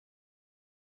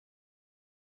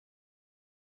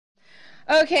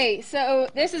Okay, so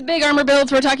this is Big Armor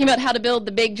Builds. We're talking about how to build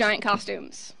the big giant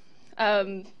costumes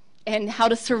and how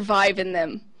to survive in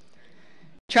them.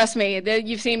 Trust me,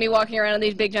 you've seen me walking around on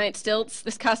these big giant stilts.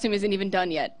 This costume isn't even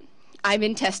done yet. I'm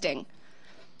in testing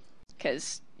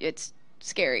because it's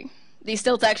scary. These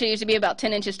stilts actually used to be about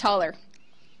 10 inches taller.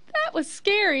 That was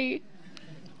scary.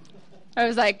 I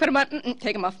was like, put them on,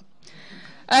 take them off.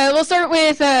 We'll start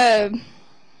with,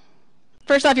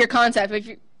 first off, your concept. If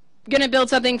you're going to build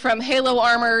something from Halo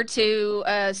armor to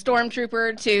a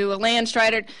Stormtrooper to a Land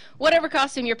Strider, whatever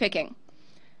costume you're picking,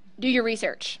 do your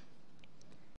research.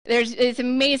 It's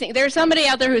amazing. There's somebody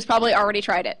out there who's probably already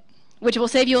tried it, which will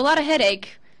save you a lot of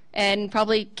headache and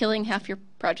probably killing half your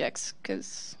projects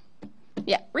because,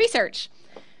 yeah, research.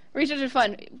 Research is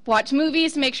fun. Watch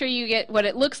movies to make sure you get what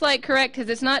it looks like correct, because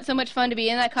it's not so much fun to be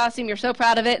in that costume, you're so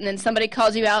proud of it, and then somebody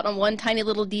calls you out on one tiny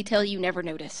little detail you never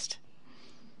noticed.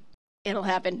 It'll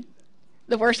happen.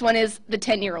 The worst one is the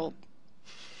 10-year-old.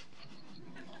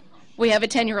 We have a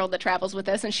 10-year-old that travels with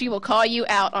us, and she will call you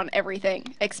out on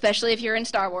everything, especially if you're in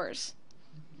Star Wars.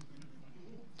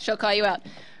 She'll call you out.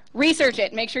 Research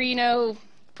it. Make sure you know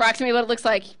approximately what it looks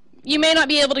like. You may not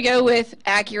be able to go with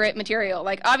accurate material.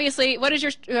 Like, obviously, what is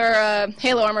your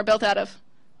Halo armor built out of?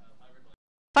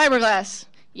 Fiberglass.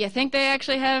 You think they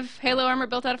actually have Halo armor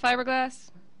built out of fiberglass?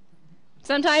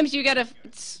 Sometimes you gotta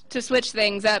to switch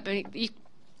things up. You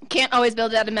can't always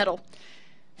build it out of metal.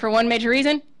 For one major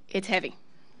reason, it's heavy.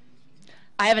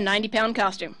 I have a 90-pound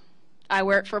costume. I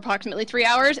wear it for approximately 3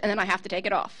 hours, and then I have to take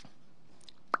it off.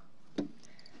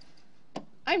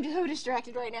 I'm so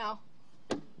distracted right now.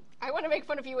 I want to make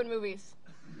fun of you in movies.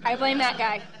 I blame that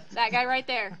guy. That guy right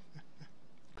there.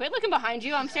 Quit looking behind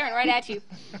you. I'm staring right at you.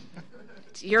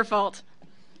 It's your fault.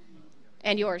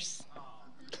 And yours.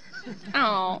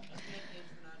 Oh.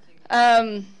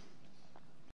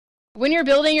 When you're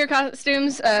building your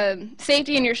costumes,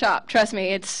 safety in your shop. Trust me,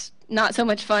 it's not so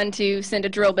much fun to send a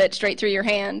drill bit straight through your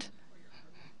hand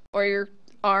or your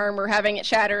arm, or having it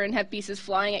shatter and have pieces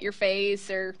flying at your face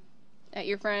or at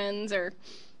your friends, or...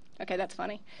 Okay, that's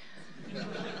funny.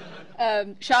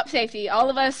 Shop safety. All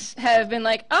of us have been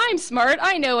like, I'm smart,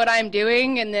 I know what I'm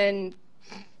doing, and then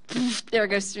there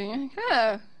goes through.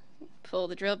 Pull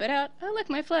the drill bit out. Oh, look,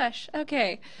 my flesh.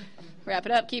 Okay. Wrap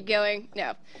it up, keep going.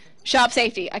 No. Shop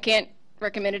safety. I can't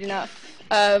recommend it enough.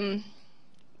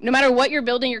 No matter what you're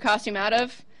building your costume out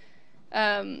of,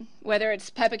 whether it's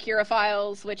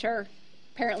Pepicuraphiles, which are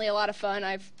apparently a lot of fun,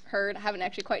 I've heard. I haven't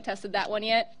actually quite tested that one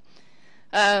yet.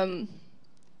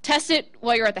 Test it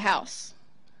while you're at the house.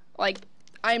 Like,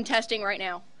 I'm testing right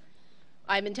now.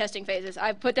 I'm in testing phases.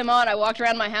 I've put them on. I walked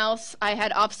around my house. I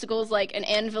had obstacles like an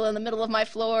anvil in the middle of my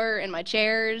floor and my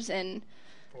chairs and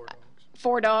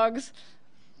 4 dogs.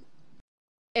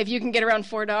 If you can get around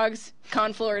 4 dogs,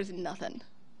 con floor is nothing.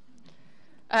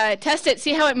 Test it.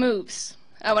 See how it moves.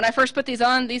 When I first put these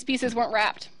on, these pieces weren't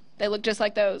wrapped. They look just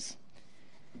like those.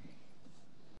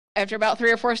 After about 3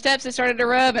 or 4 steps, it started to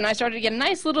rub, and I started to get a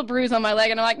nice little bruise on my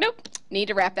leg, and I'm like, nope, need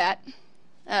to wrap that.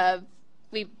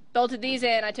 We bolted these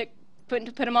in. I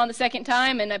put them on the second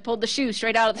time, and I pulled the shoe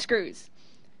straight out of the screws.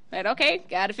 I said, okay,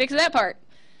 got to fix that part.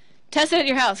 Test it at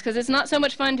your house, because it's not so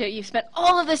much fun to, you've spent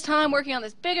all of this time working on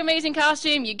this big, amazing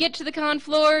costume, you get to the con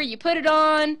floor, you put it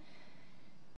on,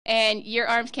 and your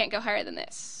arms can't go higher than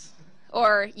this.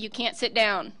 Or you can't sit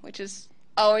down, which is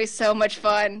always so much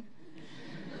fun.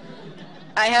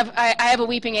 I have a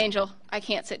weeping angel. I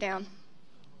can't sit down.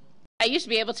 I used to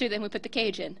be able to, then we put the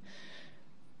cage in.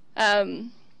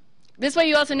 This way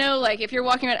you also know, like, if you're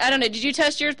walking around, I don't know, did you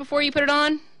test yours before you put it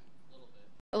on?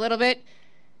 A little bit.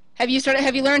 Have you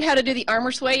learned how to do the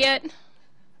armor sway yet?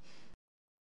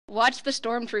 Watch the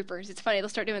Stormtroopers. It's funny, they'll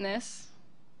start doing this.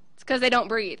 It's because they don't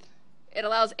breathe. It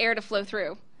allows air to flow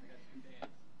through.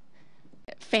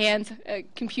 Fans,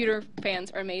 computer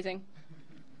fans are amazing.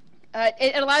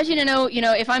 It allows you to know,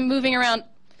 if I'm moving around.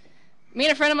 Me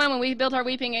and a friend of mine, when we built our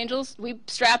Weeping Angels, we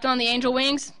strapped on the angel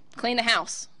wings, clean the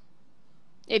house.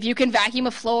 If you can vacuum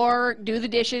a floor, do the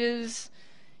dishes,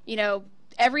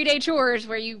 everyday chores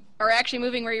where you are actually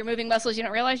moving, where you're moving muscles you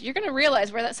don't realize, you're going to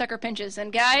realize where that sucker pinches.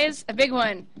 And guys, a big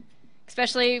one,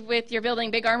 especially with you're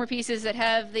building big armor pieces that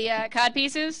have the cod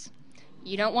pieces,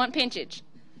 you don't want pinchage.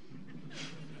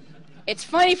 It's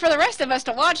funny for the rest of us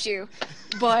to watch you,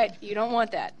 but you don't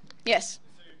want that. Yes?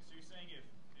 So you're saying if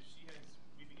she has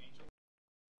Weeping Angel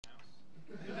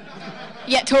in the house?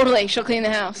 Yeah, totally. She'll clean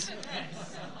the house.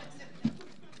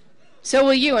 So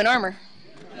will you in armor.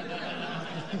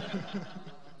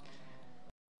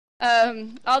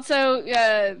 Also,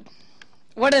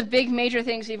 one of the big major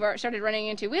things we've started running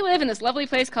into, we live in this lovely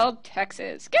place called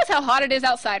Texas. Guess how hot it is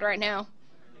outside right now?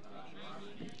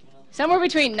 Somewhere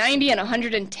between 90 and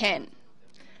 110.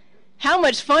 How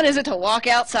much fun is it to walk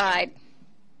outside?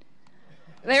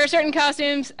 There are certain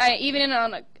costumes, even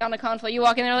on a con floor, you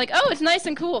walk in there like, oh, it's nice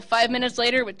and cool. 5 minutes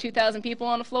later with 2,000 people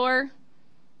on the floor.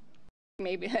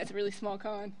 Maybe that's a really small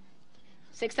con.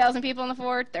 6,000 people on the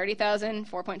floor, 30,000,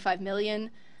 4.5 million.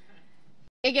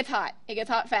 It gets hot. It gets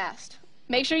hot fast.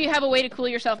 Make sure you have a way to cool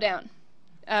yourself down.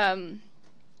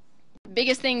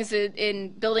 Biggest things in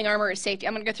building armor is safety.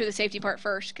 I'm going to go through the safety part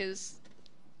first because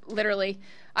literally,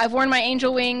 I've worn my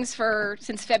angel wings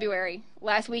since February.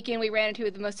 Last weekend we ran into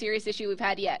the most serious issue we've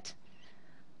had yet.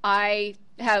 I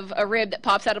have a rib that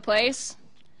pops out of place.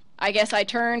 I guess I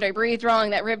breathed wrong,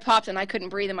 that rib popped, and I couldn't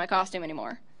breathe in my costume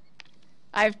anymore.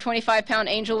 I have 25-pound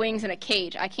angel wings in a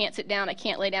cage. I can't sit down, I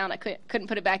can't lay down, I couldn't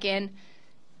put it back in.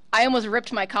 I almost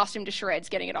ripped my costume to shreds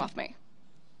getting it off me.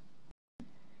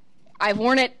 I've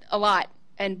worn it a lot,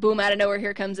 and boom, out of nowhere,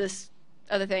 here comes this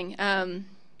other thing. I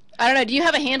don't know, do you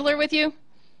have a handler with you?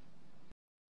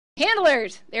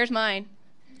 Handlers! There's mine.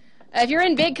 If you're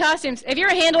in big costumes, if you're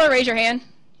a handler, raise your hand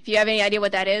if you have any idea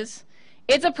what that is.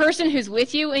 It's a person who's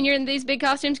with you when you're in these big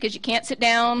costumes because you can't sit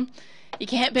down, you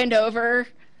can't bend over.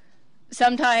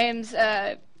 Sometimes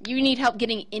you need help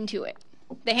getting into it.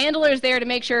 The handler is there to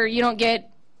make sure you don't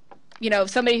get,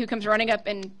 somebody who comes running up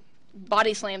and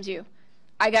body slams you.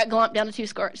 I got glumped down a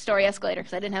 2-story escalator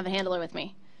because I didn't have a handler with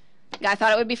me. Guy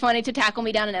thought it would be funny to tackle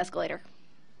me down an escalator.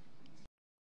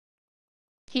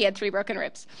 He had 3 broken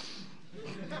ribs.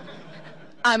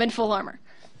 I'm in full armor.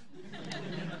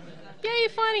 Yay,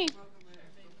 funny.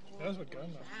 That was what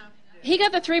gun though. He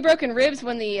got the 3 broken ribs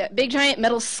when the big giant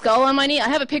metal skull on my knee. I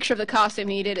have a picture of the costume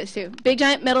he did it too. Big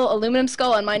giant metal aluminum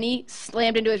skull on my knee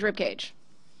slammed into his rib cage.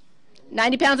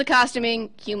 90 pounds of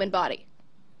costuming, human body.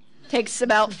 Takes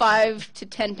about 5 to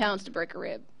 10 pounds to break a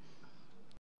rib.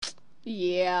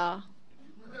 Yeah.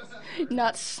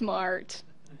 Not smart.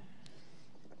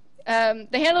 The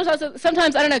handlers also,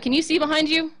 sometimes, I don't know, can you see behind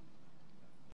you?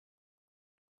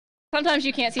 Sometimes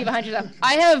you can't see behind yourself.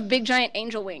 I have big giant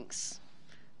angel wings.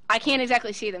 I can't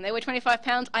exactly see them. They weigh 25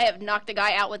 pounds. I have knocked a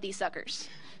guy out with these suckers.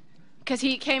 Because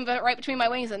he came right between my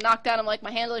wings and knocked out him like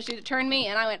my handlers do to turn me,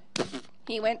 and I went,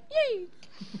 he went, yay.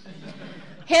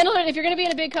 Handlers, if you're going to be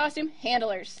in a big costume,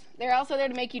 handlers. They're also there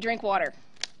to make you drink water.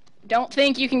 Don't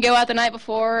think you can go out the night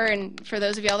before, and for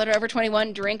those of y'all that are over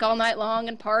 21, drink all night long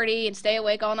and party and stay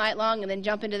awake all night long and then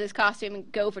jump into this costume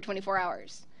and go for 24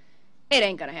 hours. It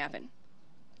ain't going to happen.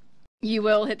 You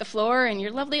will hit the floor and your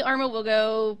lovely armor will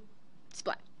go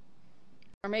splat.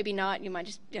 Or maybe not. You might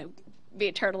just be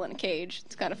a turtle in a cage.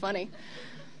 It's kind of funny.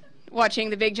 Watching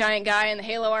the big giant guy in the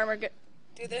halo armor do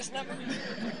this number.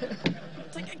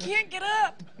 It's like, I can't get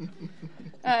up.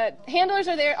 Handlers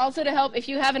are there also to help if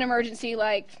you have an emergency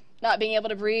like not being able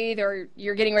to breathe or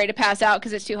you're getting ready to pass out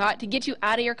because it's too hot, to get you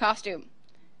out of your costume.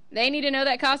 They need to know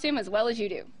that costume as well as you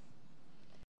do.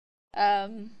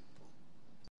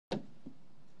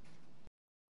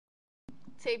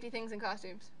 Safety things and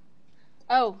costumes.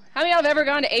 Oh, how many of y'all have ever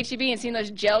gone to H-E-B and seen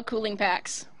those gel cooling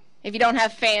packs? If you don't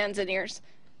have fans in yours.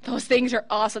 Those things are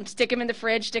awesome. Stick them in the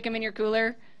fridge, stick them in your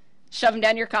cooler, shove them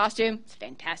down your costume. It's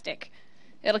fantastic.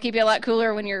 It'll keep you a lot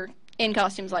cooler when you're in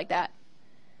costumes like that.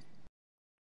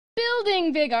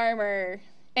 Building big armor.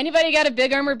 Anybody got a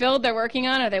big armor build they're working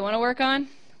on or they want to work on?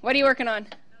 What are you working on?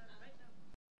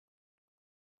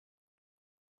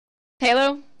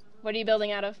 Halo? What are you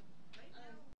building out of?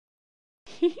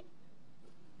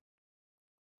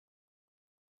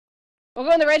 We'll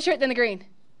go in the red shirt, then the green.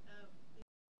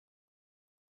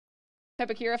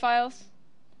 Pepakura files.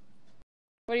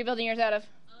 What are you building yours out of?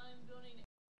 I'm building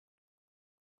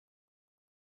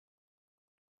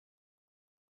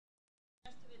the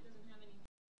rest of it doesn't have any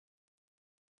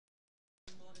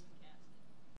modern cast.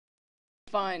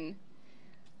 Fun.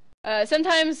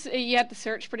 Sometimes you have to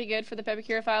search pretty good for the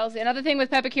Pepakura files. Another thing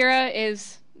with Pepakura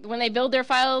is when they build their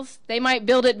files, they might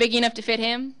build it big enough to fit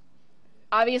him.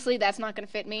 Obviously, that's not going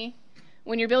to fit me.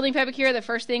 When you're building Pepakura, the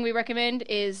first thing we recommend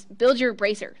is build your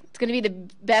bracer. It's going to be the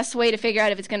best way to figure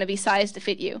out if it's going to be sized to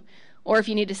fit you, or if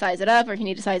you need to size it up, or if you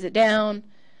need to size it down.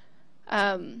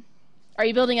 Are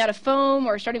you building out of foam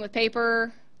or starting with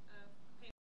paper?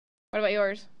 Paper. What about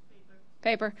yours?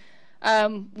 Paper.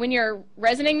 Paper. When you're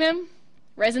resining them,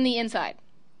 resin the inside.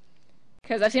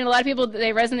 Because I've seen a lot of people,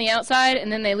 they resin the outside,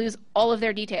 and then they lose all of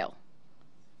their detail.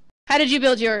 How did you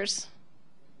build yours?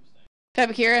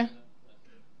 Pepakura?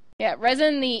 Yeah,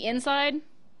 resin the inside.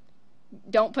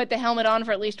 Don't put the helmet on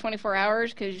for at least 24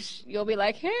 hours because you'll be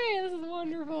like, hey, this is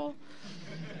wonderful.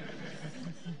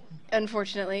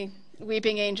 Unfortunately,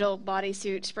 Weeping Angel,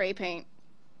 bodysuit, spray paint.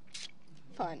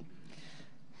 Fun.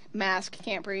 Mask,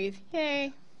 can't breathe.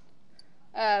 Yay.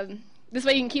 This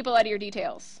way you can keep a lot of your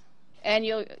details. And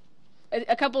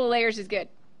a couple of layers is good.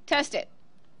 Test it.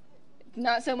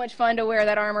 Not so much fun to wear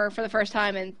that armor for the first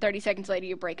time and 30 seconds later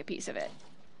you break a piece of it.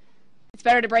 It's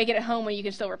better to break it at home when you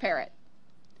can still repair it.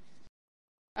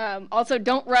 Also,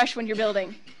 don't rush when you're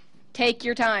building. Take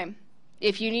your time.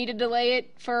 If you need to delay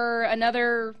it for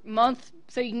another month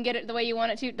so you can get it the way you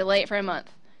want it to, delay it for a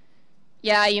month.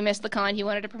 Yeah, you missed the con you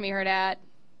wanted to premiere it at.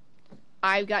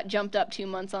 I got jumped up 2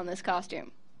 months on this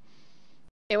costume.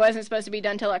 It wasn't supposed to be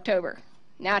done till October.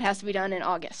 Now it has to be done in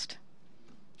August.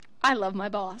 I love my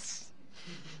boss.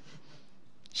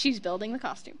 She's building the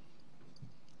costume.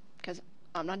 Because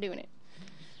I'm not doing it.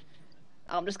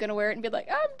 I'm just going to wear it and be like,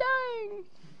 I'm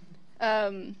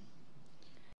dying.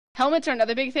 Helmets are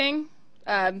another big thing.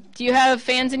 Do you have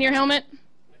fans in your helmet?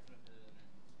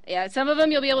 Yeah, some of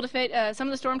them you'll be able to fit. Some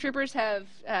of the stormtroopers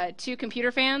have 2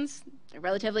 computer fans. They're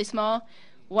relatively small.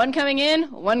 One coming in,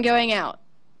 one going out.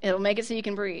 It'll make it so you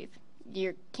can breathe.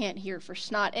 You can't hear for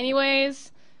snot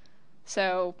anyways,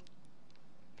 so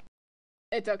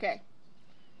it's okay.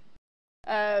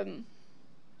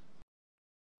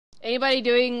 Anybody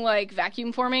doing like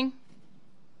vacuum forming?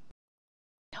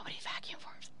 Nobody vacuum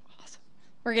forms. Awesome.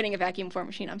 We're getting a vacuum form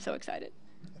machine. I'm so excited.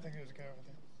 I think there's a guy over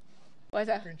there. Why is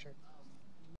that? Green shirt.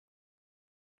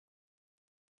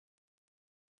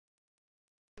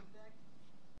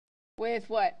 With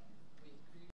what?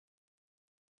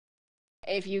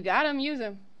 If you got them, use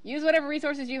them. Use whatever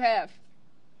resources you have.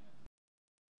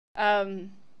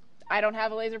 I don't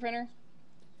have a laser printer.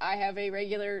 I have a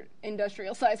regular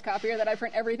industrial size copier that I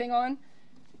print everything on.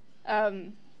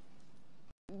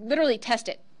 Literally test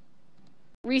it.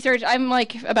 Research, I'm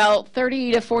like about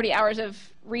 30 to 40 hours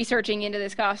of researching into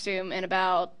this costume and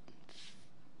about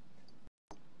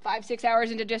 5-6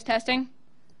 hours into just testing.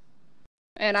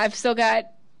 And I've still got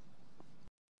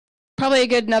probably a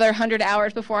good another 100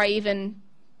 hours before I even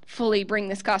fully bring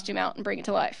this costume out and bring it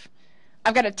to life.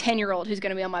 I've got a 10-year-old who's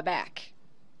going to be on my back.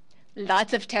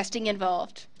 Lots of testing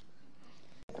involved.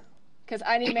 Because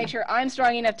I need to make sure I'm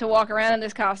strong enough to walk around in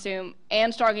this costume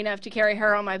and strong enough to carry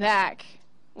her on my back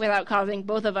without causing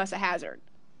both of us a hazard.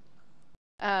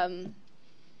 Who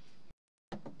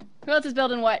else is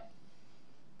building what?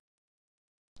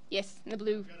 Yes, in the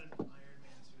blue.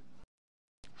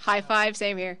 High five,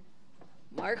 same here.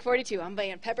 Mark 42. I'm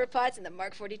buying pepper pots and the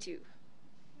Mark 42.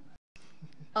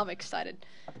 I'm excited.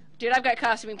 Dude, I've got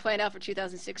costuming planned out for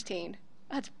 2016.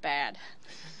 That's bad.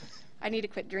 I need to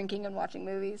quit drinking and watching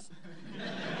movies.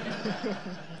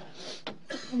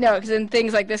 No, because then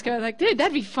things like this come out like, dude,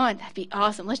 that'd be fun. That'd be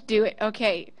awesome. Let's do it.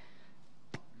 Okay.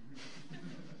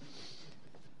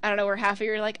 I don't know, where half of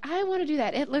you are like, I want to do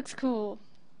that. It looks cool.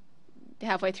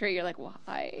 Halfway through, you're like,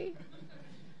 why?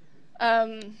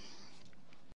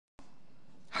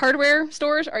 Hardware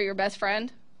stores are your best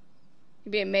friend.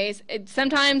 You'd be amazed.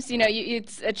 Sometimes,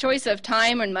 it's a choice of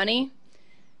time and money.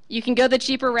 You can go the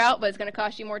cheaper route, but it's going to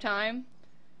cost you more time.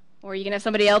 Or you can have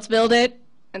somebody else build it,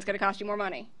 and it's going to cost you more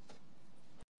money.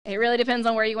 It really depends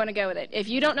on where you want to go with it. If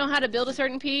you don't know how to build a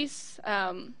certain piece,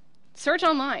 search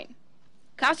online.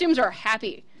 Costumes are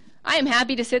happy. I am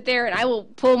happy to sit there, and I will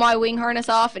pull my wing harness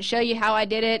off and show you how I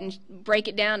did it and break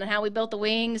it down and how we built the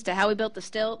wings to how we built the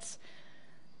stilts.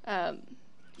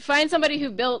 Find somebody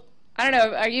who built, I don't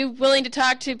know, are you willing to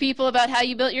talk to people about how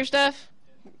you built your stuff?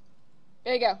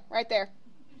 There you go, right there.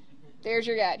 There's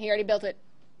your guy. He already built it.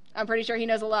 I'm pretty sure he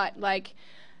knows a lot. Like,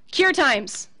 cure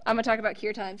times. I'm going to talk about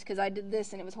cure times because I did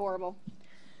this and it was horrible.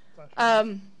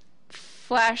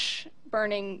 Flash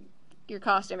burning your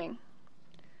costuming.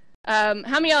 How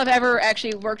many of y'all have ever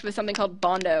actually worked with something called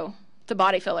Bondo? It's a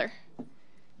body filler.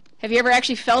 Have you ever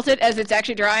actually felt it as it's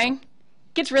actually drying?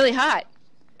 It gets really hot.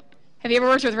 Have you ever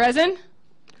worked with resin?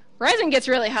 Resin gets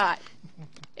really hot.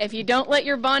 If you don't let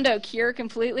your Bondo cure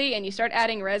completely and you start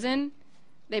adding resin,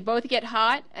 they both get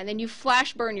hot, and then you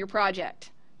flash burn your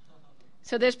project.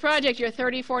 So this project you're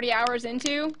 30, 40 hours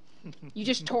into, you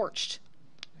just torched.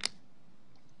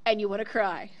 And you want to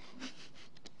cry.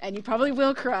 And you probably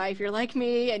will cry if you're like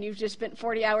me and you've just spent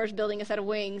 40 hours building a set of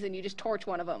wings and you just torch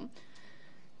one of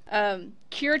them.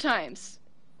 Cure times.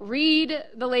 Read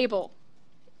the label.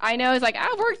 I know it's like,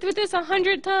 I've worked with this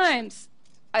 100 times.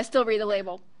 I still read the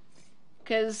label.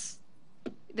 Because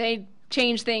they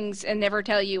change things and never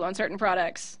tell you on certain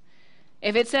products.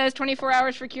 If it says 24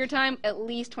 hours for cure time, at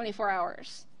least 24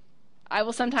 hours. I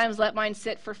will sometimes let mine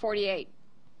sit for 48.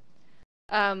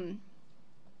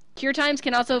 Cure times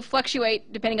can also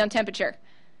fluctuate depending on temperature.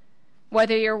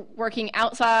 Whether you're working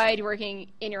outside,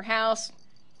 working in your house,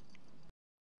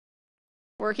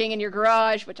 working in your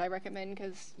garage, which I recommend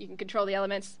because you can control the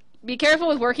elements. Be careful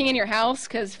with working in your house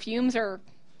because fumes are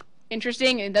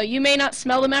interesting. And though you may not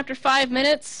smell them after 5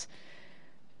 minutes,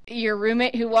 your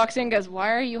roommate who walks in goes,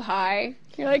 "Why are you high?"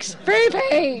 You're like, "Spray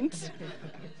paint."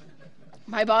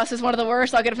 My boss is one of the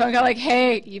worst. I'll get a phone call like,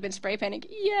 "Hey, you've been spray painting?"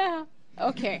 "Yeah."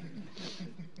 "Okay."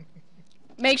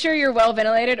 Make sure you're well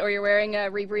ventilated or you're wearing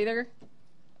a rebreather.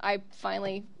 I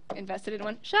finally invested in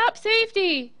one. Shop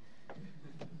safety.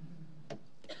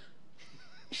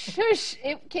 Shush.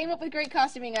 It came up with great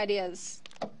costuming ideas,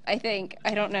 I think.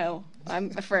 I don't know.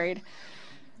 I'm afraid.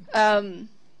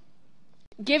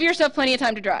 Give yourself plenty of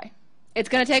time to dry. It's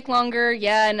going to take longer,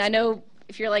 yeah, and I know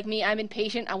if you're like me, I'm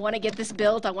impatient. I want to get this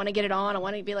built. I want to get it on. I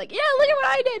want to be like, yeah, look at what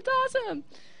I did. It's awesome.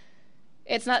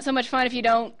 It's not so much fun if you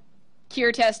don't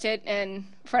cure test it. And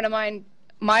a friend of mine,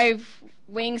 my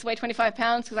wings weigh 25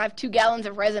 pounds because I have 2 gallons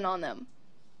of resin on them.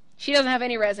 She doesn't have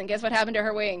any resin. Guess what happened to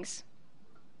her wings?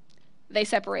 They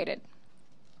separated.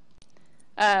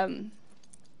 Also,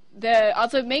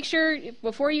 make sure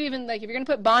before you even, like, if you're going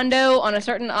to put Bondo on a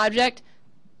certain object,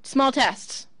 small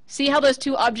tests. See how those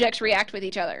 2 objects react with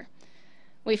each other.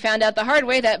 We found out the hard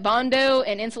way that Bondo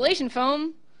and insulation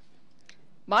foam,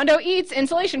 Bondo eats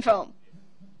insulation foam.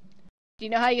 Do you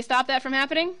know how you stop that from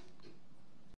happening?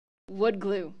 Wood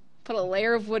glue. Put a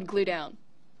layer of wood glue down.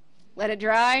 Let it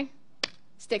dry.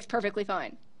 Sticks perfectly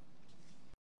fine.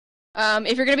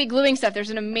 If you're going to be gluing stuff,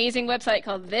 there's an amazing website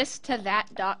called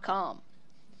thistothat.com.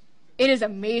 It is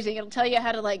amazing. It'll tell you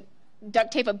how to, like,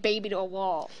 duct tape a baby to a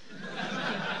wall.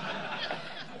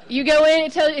 You go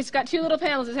in, it's got 2 little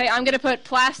panels that say, I'm going to put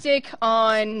plastic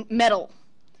on metal.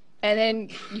 And then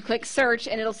you click search,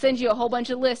 and it'll send you a whole bunch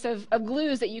of lists of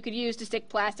glues that you could use to stick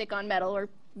plastic on metal, or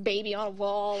baby on a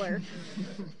wall, or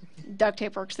duct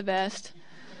tape works the best.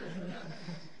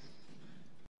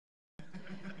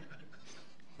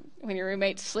 When your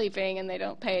roommate's sleeping and they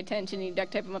don't pay attention, you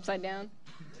duct tape them upside down.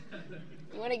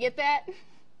 You want to get that?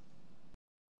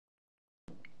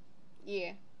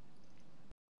 Yeah.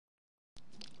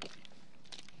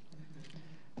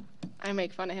 I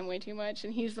make fun of him way too much,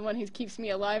 and he's the one who keeps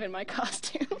me alive in my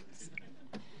costumes.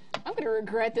 I'm going to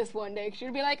regret this one day, because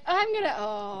you're going to be like, I'm going to...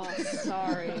 Oh,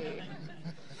 sorry.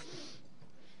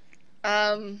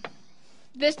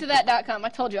 Thistothat.com. I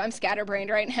told you, I'm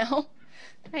scatterbrained right now.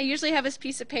 I usually have this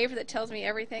piece of paper that tells me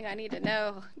everything I need to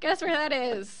know. Guess where that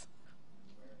is?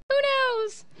 Who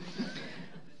knows?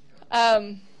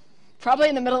 Probably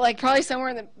in the middle, like, probably somewhere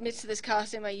in the midst of this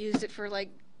costume, I used it for, like,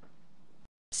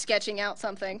 sketching out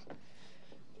something.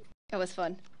 It was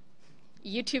fun.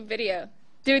 YouTube video.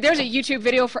 Dude, there's a YouTube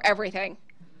video for everything.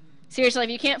 Seriously, if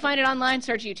you can't find it online,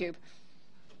 search YouTube.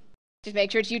 Just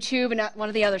make sure it's YouTube and not one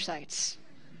of the other sites.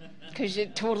 Because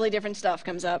totally different stuff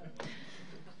comes up.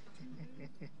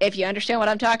 If you understand what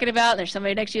I'm talking about, and there's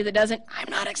somebody next to you that doesn't, I'm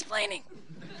not explaining.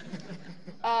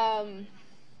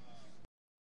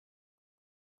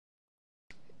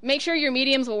 Make sure your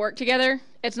mediums will work together.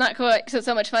 It's not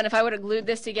so much fun if I would have glued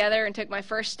this together and took my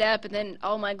first step and then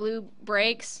all my glue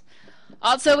breaks.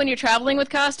 Also, when you're traveling with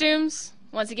costumes,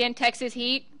 once again, Texas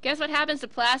heat, guess what happens to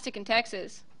plastic in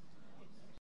Texas?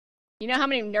 You know how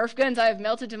many Nerf guns I've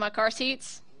melted to my car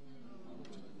seats?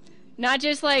 Not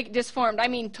just like disformed, I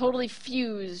mean totally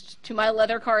fused to my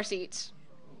leather car seats.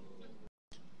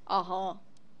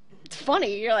 It's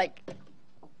funny, you're like...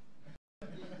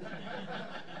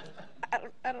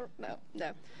 I don't know.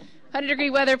 No.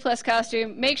 100-degree weather plus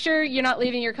costume. Make sure you're not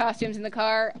leaving your costumes in the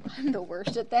car. I'm the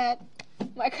worst at that.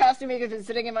 My costume maker's been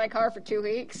sitting in my car for 2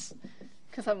 weeks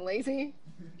because I'm lazy.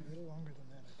 A little longer than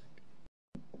that, I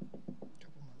think. A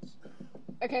couple months.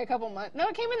 Okay, a couple months. No,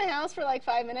 it came in the house for like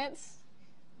 5 minutes.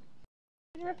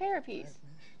 I had to repair a piece.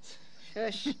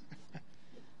 Shush.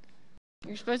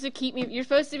 You're supposed to keep me. You're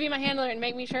supposed to be my handler and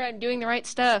make me sure I'm doing the right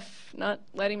stuff, not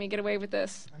letting me get away with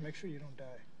this. I make sure you don't die.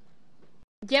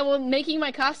 Yeah, well, making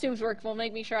my costumes work will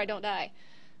make me sure I don't die.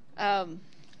 I do.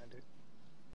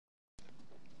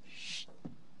 Shh.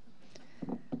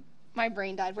 My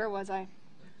brain died. Where was I?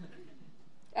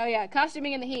 Oh, yeah,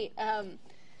 costuming in the heat.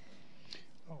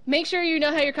 Make sure you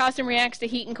know how your costume reacts to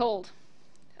heat and cold,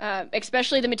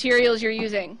 especially the materials you're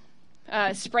using.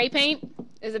 Spray paint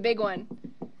is a big one.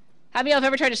 How many of y'all have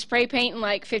ever tried to spray paint in,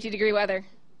 like, 50-degree weather?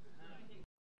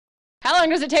 How long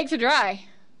does it take to dry?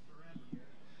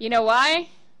 You know why?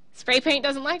 Spray paint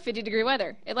doesn't like 50-degree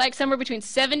weather. It likes somewhere between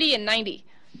 70 and 90.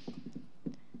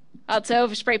 Also,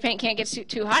 if spray paint can't get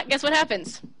too hot, guess what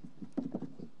happens?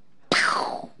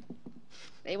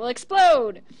 They will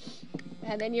explode.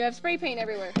 And then you have spray paint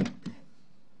everywhere.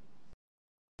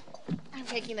 I'm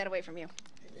taking that away from you.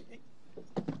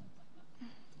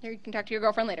 Here, you can talk to your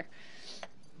girlfriend later.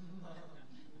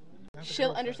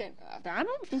 She'll understand. I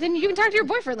don't. Then you can talk to your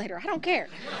boyfriend later. I don't care.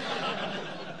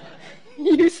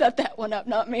 You set that one up,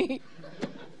 not me.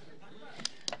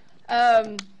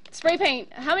 Spray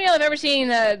paint. How many of y'all have ever seen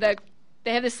they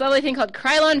have this lovely thing called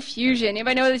Krylon Fusion?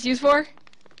 Anybody know what it's used for?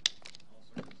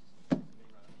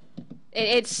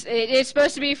 It's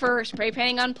supposed to be for spray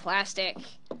painting on plastic.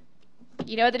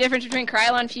 You know what the difference between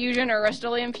Krylon Fusion or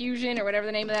Rust-Oleum Fusion or whatever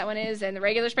the name of that one is and the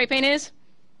regular spray paint is?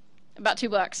 About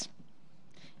 $2.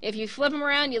 If you flip them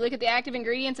around, you look at the active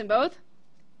ingredients in both,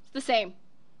 it's the same.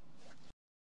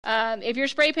 If you're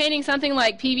spray painting something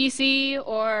like PVC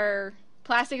or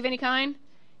plastic of any kind,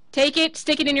 take it,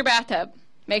 stick it in your bathtub.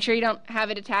 Make sure you don't have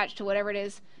it attached to whatever it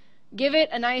is. Give it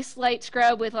a nice light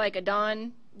scrub with like a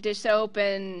Dawn dish soap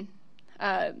and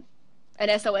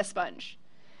an SOS sponge.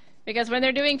 Because when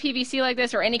they're doing PVC like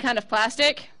this or any kind of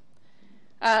plastic,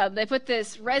 they put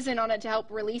this resin on it to help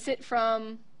release it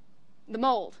from the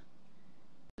mold.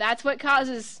 That's what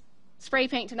causes spray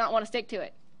paint to not want to stick to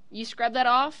it. You scrub that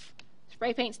off,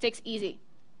 spray paint sticks easy.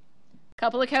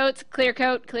 Couple of coats, clear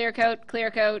coat, clear coat,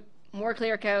 clear coat, more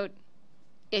clear coat.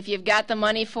 If you've got the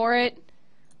money for it,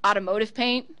 automotive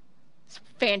paint, it's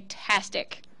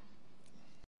fantastic.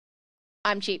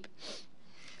 I'm cheap.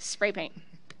 Spray paint.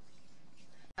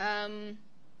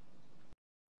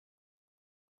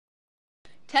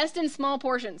 Test in small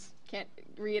portions. Can't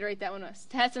reiterate that one.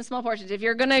 Test in small portions. If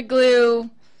you're going to glue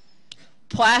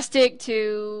plastic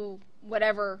to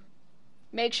whatever,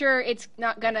 make sure it's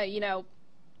not going to,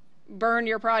 burn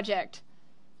your project.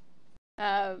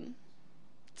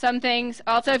 Some things,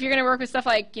 also if you're going to work with stuff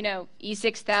like,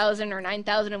 E6000 or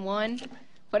 9001,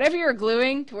 whatever you're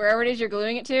gluing to wherever it is you're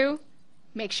gluing it to,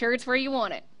 make sure it's where you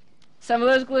want it. Some of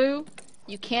those glue,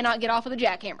 you cannot get off with a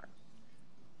jackhammer.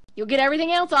 You'll get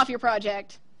everything else off your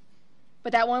project,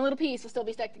 but that one little piece will still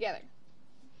be stuck together.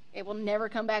 It will never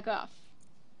come back off.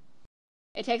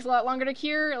 It takes a lot longer to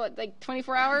cure, like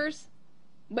 24 hours,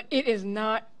 but it is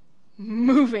not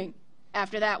moving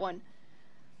after that one.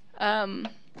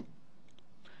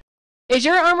 Is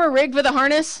your armor rigged with a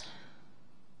harness?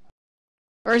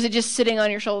 Or is it just sitting on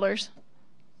your shoulders?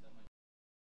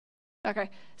 Okay.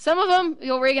 Some of them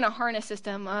you'll rig in a harness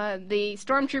system. The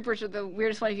stormtroopers are the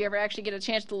weirdest one if you ever actually get a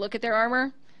chance to look at their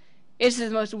armor. It's the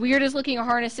most weirdest looking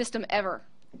harness system ever.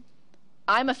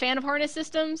 I'm a fan of harness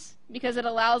systems because it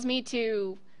allows me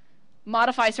to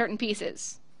modify certain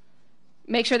pieces.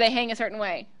 Make sure they hang a certain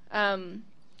way.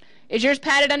 Is yours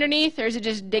padded underneath or is it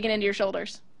just digging into your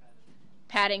shoulders?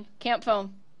 Padding. Camp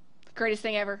foam. Greatest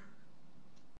thing ever.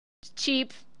 It's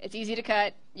cheap. It's easy to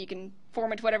cut. You can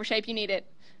form it to whatever shape you need it.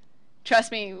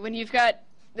 Trust me, when you've got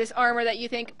this armor that you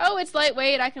think, oh, it's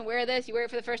lightweight, I can wear this. You wear it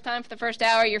for the first time, for the first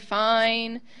hour, you're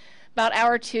fine. About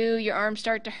hour 2, your arms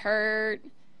start to hurt.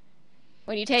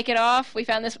 When you take it off, we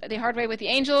found this the hard way with the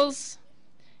Angels.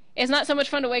 It's not so much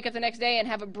fun to wake up the next day and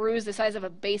have a bruise the size of a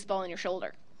baseball in your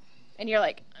shoulder. And you're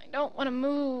like, I don't want to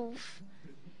move.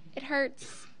 It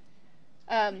hurts.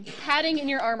 Padding in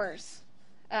your armors.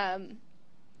 I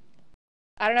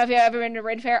don't know if you've ever been to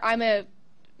Red Fair. I'm a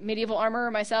medieval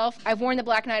armorer myself. I've worn the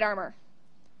Black Knight armor.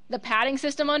 The padding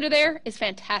system under there is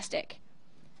fantastic,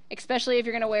 especially if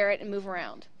you're going to wear it and move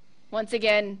around. Once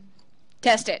again,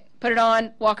 test it. Put it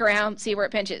on, walk around, see where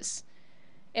it pinches.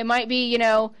 It might be,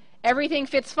 everything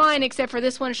fits fine except for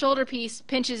this one shoulder piece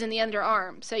pinches in the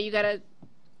underarm, so you got to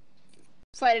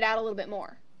slide it out a little bit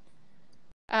more.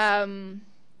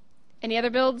 Any other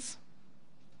builds?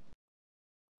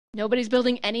 Nobody's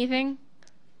building anything?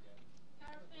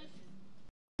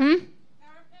 Hmm?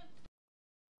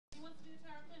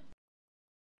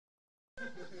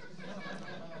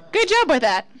 Good job with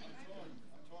that.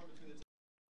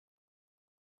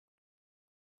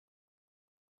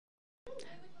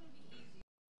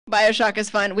 BioShock is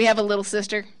fun. We have a little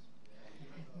sister.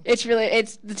 It's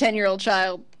the 10-year-old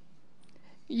child.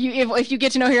 If you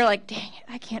get to know her, you're like, dang it,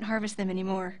 I can't harvest them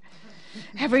anymore.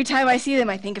 Every time I see them,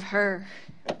 I think of her.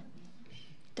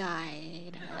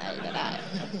 Died.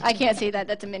 I can't say that.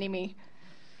 That's a mini-me.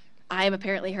 I am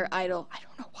apparently her idol. I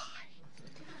don't know why.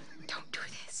 Don't do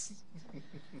this.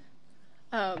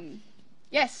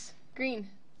 Yes, green.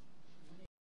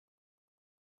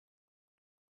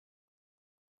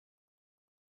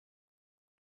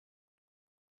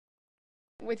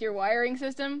 With your wiring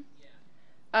system?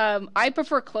 I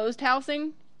prefer closed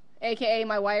housing, aka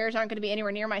my wires aren't going to be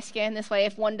anywhere near my skin. This way,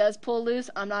 if one does pull loose,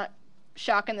 I'm not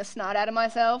shocking the snot out of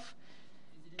myself.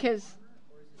 Because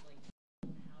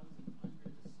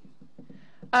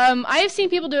I have seen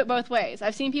people do it both ways.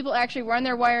 I've seen people actually run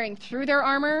their wiring through their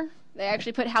armor. They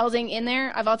actually put housing in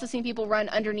there. I've also seen people run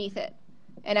underneath it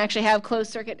and actually have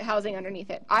closed circuit housing underneath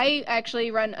it. I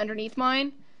actually run underneath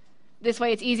mine. This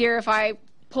way it's easier if I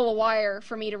pull a wire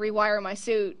for me to rewire my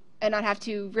suit and not have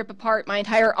to rip apart my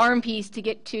entire arm piece to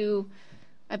get to.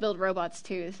 I build robots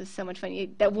too. This is so much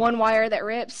fun. That one wire that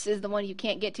rips is the one you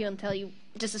can't get to until you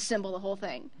disassemble the whole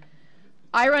thing.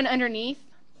 I run underneath.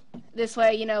 This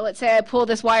way, you know, let's say I pull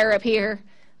this wire up here.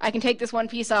 I can take this one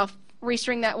piece off,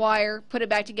 restring that wire, put it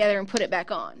back together, and put it back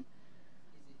on.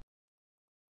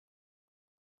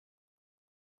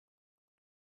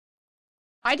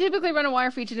 I typically run a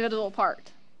wire for each individual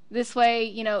part. This way,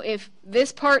 you know, if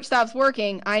this part stops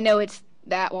working, I know it's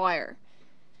that wire.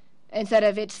 Instead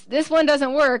of it's this one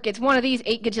doesn't work, it's one of these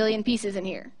 8 gajillion pieces in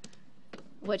here.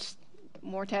 Which,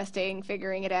 more testing,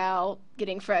 figuring it out,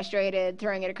 getting frustrated,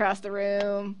 throwing it across the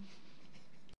room.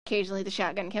 Occasionally the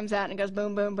shotgun comes out and it goes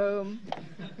boom, boom, boom.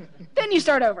 Then you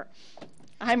start over.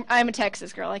 I'm a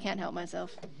Texas girl, I can't help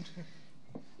myself.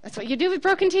 That's what you do with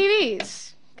broken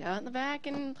TVs. Go out in the back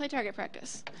and play target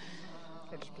practice.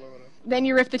 Or just blow it up. Then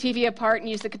you rip the TV apart and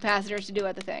use the capacitors to do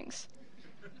other things.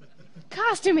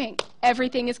 Costuming!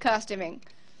 Everything is costuming.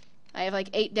 I have like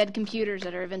 8 dead computers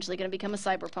that are eventually going to become a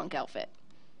cyberpunk outfit.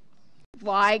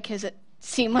 Why? Because it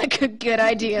seemed like a good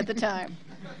idea at the time.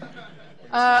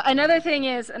 Another thing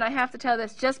is, and I have to tell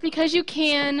this, just because you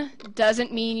can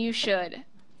doesn't mean you should.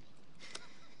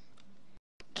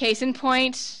 Case in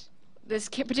point, this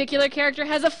particular character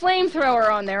has a flamethrower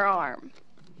on their arm.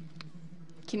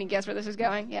 Can you guess where this is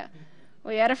going? Yeah.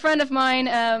 Well, you had a friend of mine,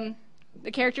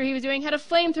 the character he was doing had a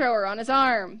flamethrower on his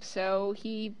arm, so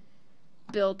he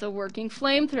built a working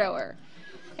flamethrower.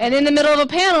 And in the middle of a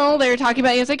panel, they were talking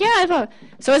about, he was like, yeah, I thought.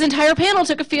 So his entire panel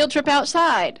took a field trip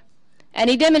outside. And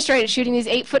he demonstrated shooting these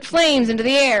 8-foot flames into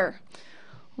the air.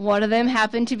 One of them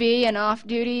happened to be an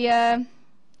off-duty,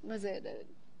 was it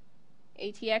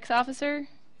ATX officer?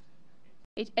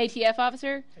 ATF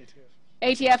officer?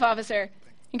 ATF officer.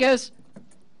 He goes,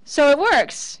 so it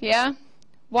works, yeah?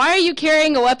 Why are you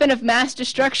carrying a weapon of mass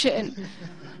destruction?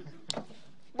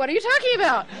 What are you talking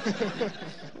about?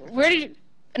 Where did you...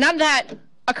 Not that.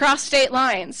 Across state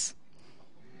lines.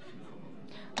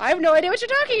 I have no idea what you're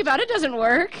talking about. It doesn't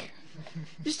work.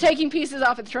 Just taking pieces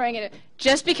off and throwing it.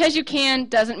 Just because you can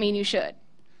doesn't mean you should.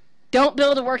 Don't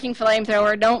build a working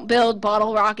flamethrower. Don't build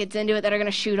bottle rockets into it that are going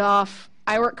to shoot off.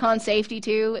 I work con safety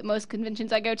too at most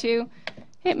conventions I go to.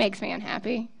 It makes me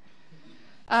unhappy.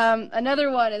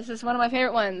 Another one is just one of my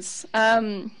favorite ones. How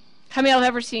many of y'all have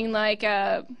ever seen like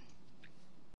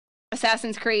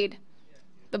Assassin's Creed?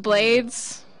 The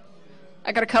blades?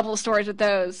 I got a couple of stories with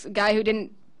those. A guy who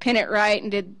didn't pin it right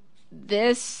and did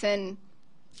this and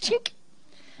chink.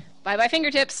 Bye-bye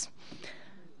fingertips.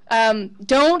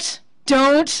 Don't,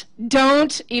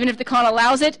 even if the con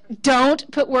allows it,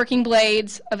 don't put working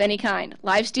blades of any kind.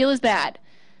 Live steel is bad.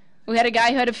 We had a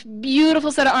guy who had a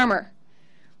beautiful set of armor.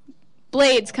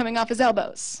 Blades coming off his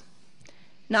elbows.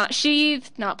 Not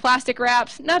sheathed, not plastic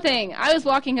wraps, nothing. I was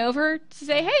walking over to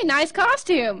say, hey, nice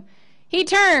costume. He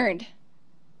turned.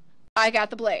 I got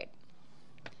the blade.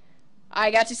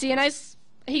 I got to see a nice...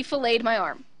 He filleted my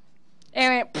arm.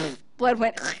 And went, pfft, blood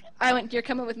went... I went, you're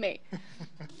coming with me.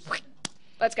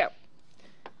 Let's go.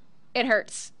 It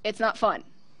hurts. It's not fun.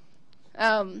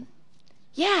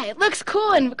 Yeah, it looks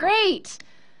cool and great.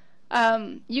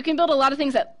 You can build a lot of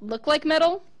things that look like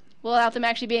metal without them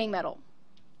actually being metal.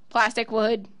 Plastic,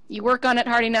 wood. You work on it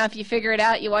hard enough, you figure it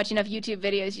out, you watch enough YouTube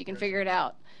videos, you can figure it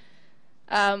out.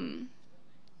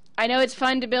 I know it's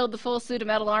fun to build the full suit of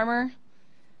metal armor.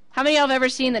 How many of y'all have ever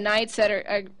seen the knights at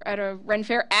a Ren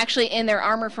Fair actually in their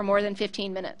armor for more than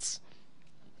 15 minutes?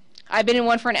 I've been in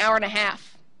one for an hour and a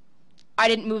half. I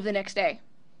didn't move the next day.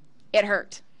 It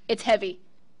hurt. It's heavy.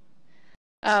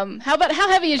 How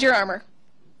heavy is your armor?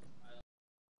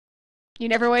 You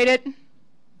never weighed it? You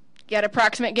got an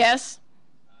approximate guess?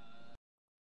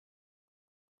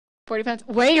 40 pounds.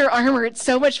 Weigh your armor. It's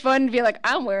so much fun to be like,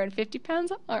 I'm wearing 50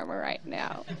 pounds of armor right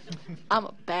now. I'm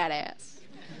a badass.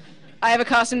 I have a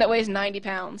costume that weighs 90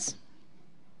 pounds.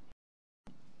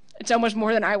 It's almost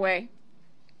more than I weigh.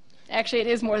 Actually, it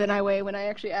is more than I weigh when I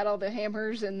actually add all the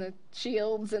hammers and the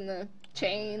shields and the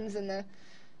chains and the...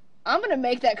 I'm going to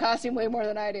make that costume weigh more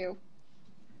than I do.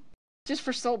 Just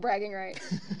for soul bragging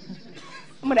rights.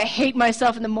 I'm going to hate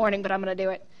myself in the morning, but I'm going to do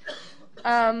it.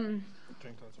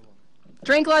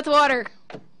 Drink lots of water.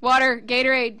 Water,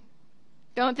 Gatorade.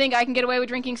 Don't think I can get away with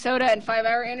drinking soda and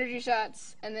 5-hour energy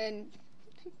shots and then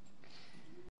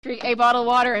drink a bottle of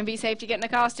water and be safe to get in the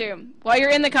costume. While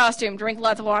you're in the costume, drink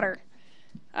lots of water.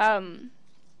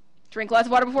 Drink lots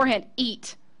of water beforehand.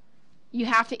 Eat. You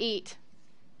have to eat.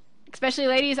 Especially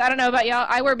ladies, I don't know about y'all,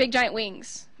 I wear big giant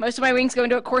wings. Most of my wings go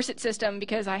into a corset system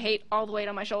because I hate all the weight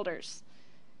on my shoulders.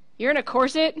 You're in a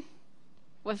corset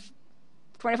with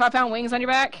 25-pound wings on your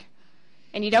back,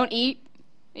 and you don't eat,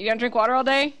 and you don't drink water all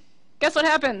day, guess what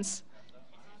happens?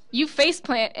 You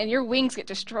faceplant and your wings get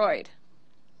destroyed.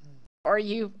 Or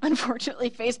you, unfortunately,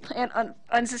 faceplant on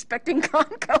unsuspecting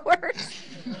con-goers.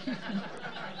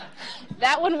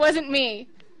 That one wasn't me.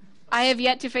 I have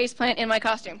yet to faceplant in my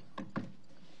costume.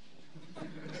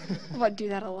 I'm going to do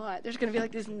that a lot. There's going to be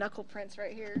like these knuckle prints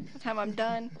right here by the time I'm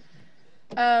done.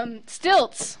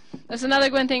 Stilts. That's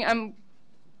another one thing I'm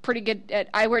pretty good at.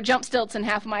 I wear jump stilts in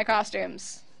half of my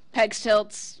costumes. Peg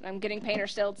stilts. I'm getting painter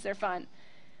stilts. They're fun.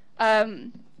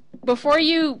 Before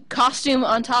you costume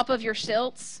on top of your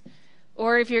stilts,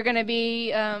 or if you're going to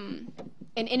be in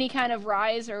any kind of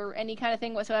rise or any kind of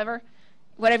thing whatsoever,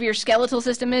 whatever your skeletal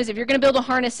system is, if you're going to build a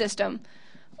harness system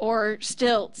or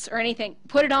stilts or anything,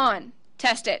 put it on.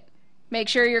 Test it. Make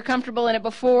sure you're comfortable in it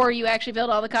before you actually build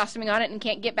all the costuming on it and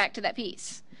can't get back to that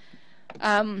piece.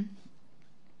 I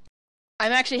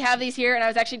actually have these here, and I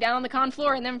was actually down on the con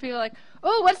floor, and then people are like,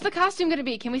 oh, what's the costume going to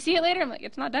be? Can we see it later? I'm like,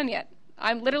 it's not done yet.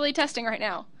 I'm literally testing right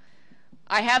now.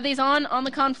 I have these on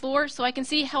the con floor so I can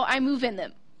see how I move in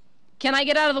them. Can I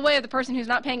get out of the way of the person who's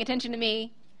not paying attention to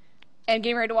me and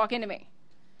getting ready to walk into me?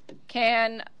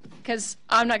 Because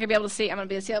I'm not going to be able to see. I'm going to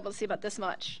be able to see about this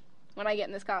much when I get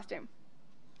in this costume,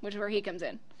 which is where he comes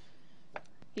in.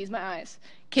 He's my eyes.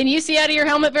 Can you see out of your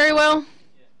helmet very well?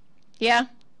 Yeah?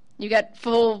 You got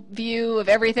full view of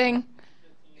everything?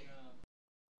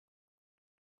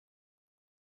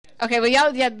 Okay, well,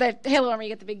 yeah, the Halo armor, you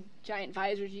get the big giant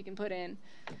visors you can put in.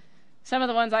 Some of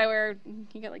the ones I wear,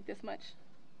 you get like this much.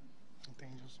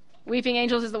 Angels. Weeping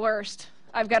Angels is the worst.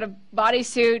 I've got a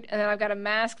bodysuit, and then I've got a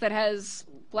mask that has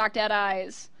blacked out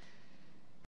eyes.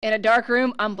 In a dark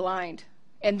room, I'm blind.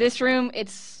 In this room,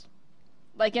 it's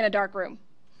like in a dark room.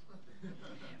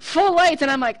 Full lights,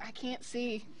 and I'm like, I can't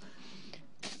see.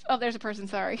 Oh, there's a person,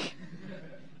 sorry.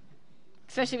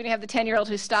 Especially when you have the 10-year-old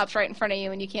who stops right in front of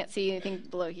you and you can't see anything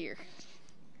below here.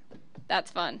 That's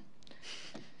fun.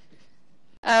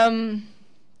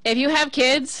 If you have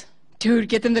kids, dude,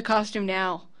 get them the costume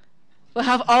now. They'll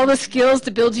have all the skills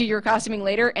to build you your costuming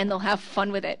later, and they'll have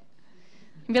fun with it.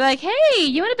 And be like, hey,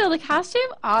 you want to build a costume?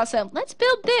 Awesome. Let's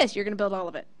build this. You're going to build all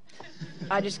of it.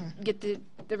 I just get the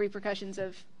repercussions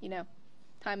of,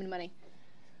 time and money.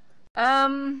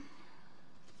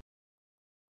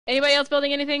 Anybody else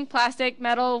building anything? Plastic,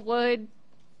 metal, wood,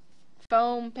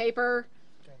 foam, paper?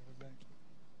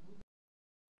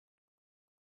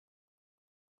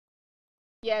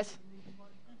 Yes.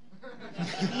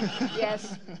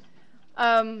 Yes.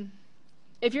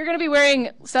 If you're going to be wearing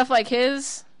stuff like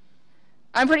his,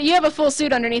 you have a full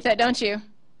suit underneath that, don't you?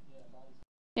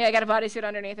 Yeah, I got a bodysuit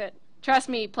underneath it. Trust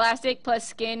me, plastic plus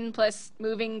skin plus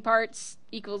moving parts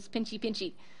equals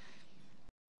pinchy.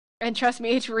 And trust me,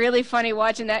 it's really funny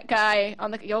watching that guy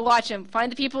you'll watch him.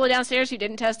 Find the people downstairs who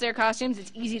didn't test their costumes.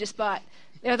 It's easy to spot.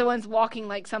 They're the ones walking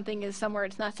like something is somewhere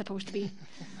it's not supposed to be.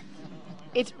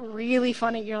 It's really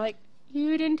funny. You're like,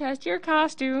 you didn't test your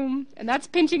costume. And that's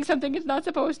pinching something it's not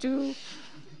supposed to.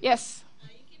 Yes? You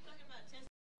keep talking about testing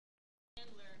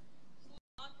handler. It's a little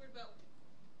awkward, but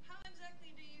how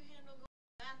exactly do you handle going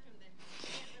to the bathroom then? You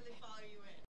can't really follow you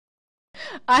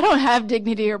in. I don't have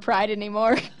dignity or pride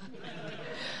anymore.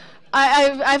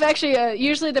 I've actually,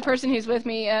 usually the person who's with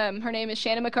me, her name is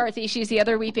Shannon McCarthy. She's the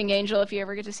other Weeping Angel. If you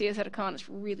ever get to see us at a con, it's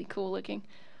really cool looking.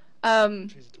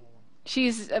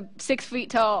 She's 6 feet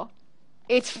tall.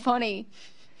 It's funny.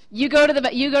 You go to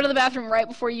the bathroom right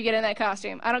before you get in that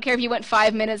costume. I don't care if you went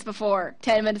 5 minutes before,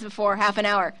 10 minutes before, half an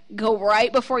hour. Go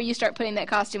right before you start putting that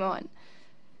costume on.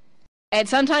 And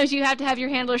sometimes you have to have your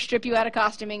handler strip you out of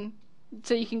costuming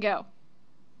so you can go.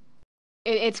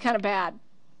 It's kind of bad.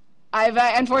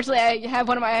 Unfortunately, I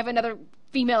have another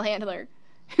female handler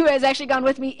who has actually gone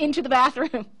with me into the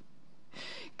bathroom.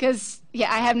 Because,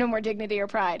 I have no more dignity or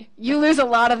pride. You lose a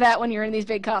lot of that when you're in these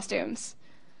big costumes.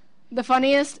 The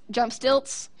funniest, jump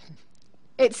stilts.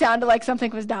 It sounded like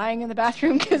something was dying in the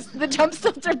bathroom because the jump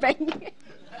stilts are banging.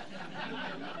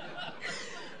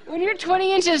 When you're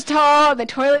 20 inches tall, the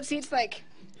toilet seat's like,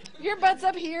 your butt's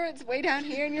up here, it's way down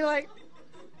here, and you're like...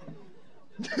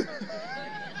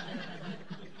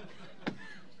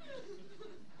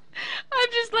 I'm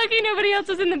just lucky nobody else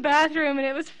was in the bathroom, and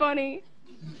it was funny.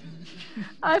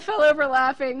 I fell over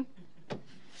laughing.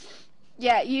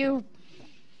 Yeah, you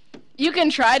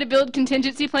can try to build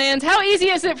contingency plans. How easy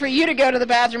is it for you to go to the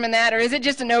bathroom in that, or is it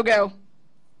just a no-go?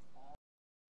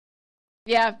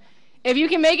 Yeah, if you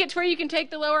can make it to where you can take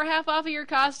the lower half off of your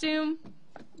costume,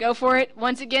 go for it.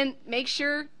 Once again, make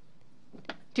sure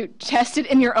to test it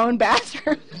in your own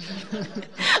bathroom.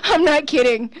 I'm not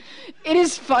kidding. It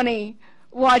is funny.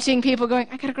 Watching people going,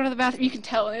 I gotta go to the bathroom. You can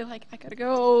tell they're like, I gotta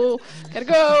go.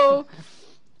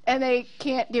 And they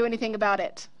can't do anything about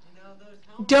it. You know,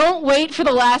 Don't wait for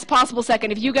the last possible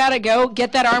second. If you gotta go,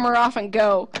 get that armor off and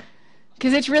go.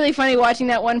 Because it's really funny watching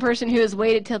that one person who has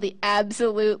waited till the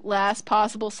absolute last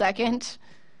possible second.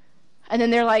 And then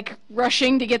they're like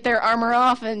rushing to get their armor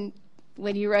off, and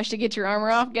when you rush to get your armor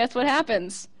off, guess what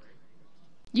happens?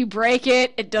 You break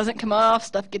it, it doesn't come off,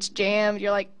 stuff gets jammed,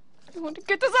 you're like, I want to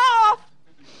get this off!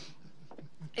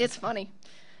 It's funny.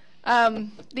 The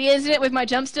incident with my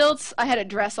jump stilts, I had a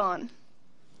dress on.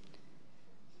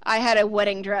 I had a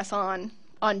wedding dress on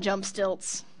jump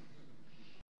stilts.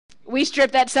 We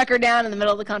stripped that sucker down in the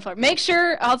middle of the con floor. Make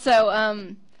sure,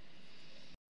 also,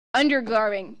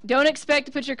 undergarming. Don't expect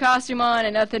to put your costume on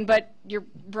and nothing but your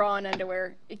bra and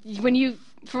underwear. When you,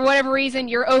 for whatever reason,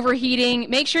 you're overheating,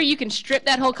 make sure you can strip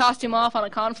that whole costume off on a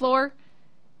con floor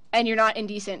and you're not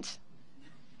indecent.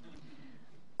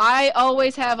 I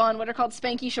always have on what are called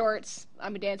spanky shorts.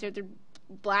 I'm a dancer. They're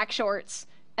black shorts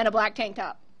and a black tank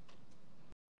top.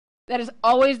 That is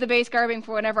always the base garbing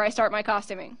for whenever I start my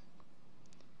costuming.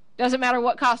 Doesn't matter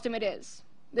what costume it is.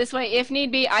 This way, if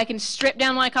need be, I can strip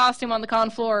down my costume on the con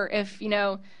floor if, you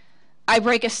know, I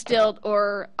break a stilt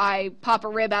or I pop a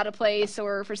rib out of place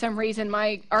or for some reason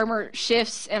my armor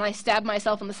shifts and I stab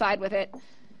myself in the side with it.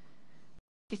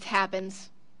 It happens.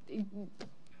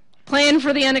 Plan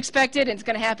for the unexpected, and it's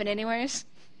going to happen anyways.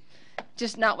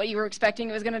 Just not what you were expecting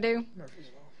it was going to do. Murphy's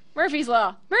Law. Murphy's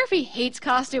Law. Murphy hates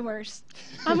costumers.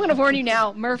 I'm going to warn you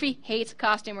now. Murphy hates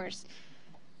costumers.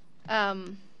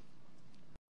 Wow,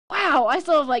 I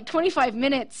still have like 25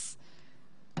 minutes.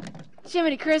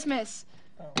 Jiminy Christmas.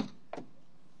 Oh.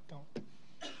 Don't.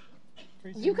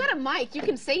 You got a mic. You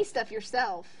can say stuff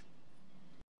yourself.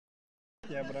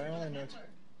 Yeah, but I only know.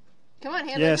 Come on,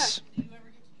 hand Yes. it. Do you ever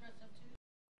get to dress up too?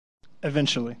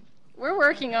 Eventually. We're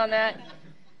working on that.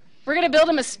 We're going to build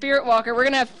him a spirit walker. We're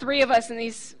going to have 3 of us in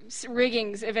these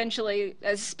riggings eventually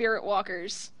as spirit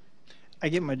walkers. I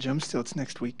get my jump stilts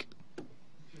next week.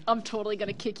 I'm totally going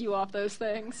to kick you off those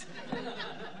things.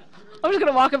 I'm just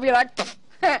going to walk up and be like,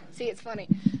 see, it's funny.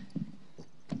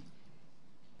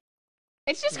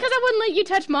 It's just because I wouldn't let you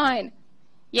touch mine.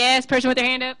 Yes, person with their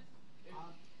hand up.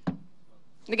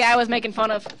 The guy I was making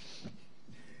fun of.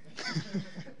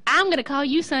 I'm going to call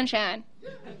you Sunshine.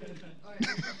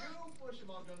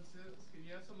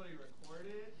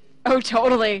 Oh,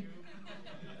 totally.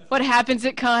 What happens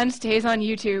at con stays on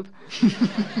YouTube.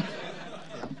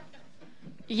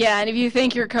 Yeah, and if you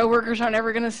think your coworkers aren't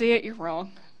ever going to see it, you're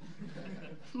wrong.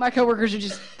 My coworkers would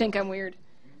just think I'm weird.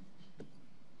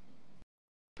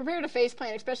 Prepare to face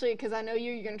plant, especially because I know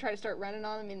you're going to try to start running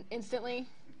on them instantly. You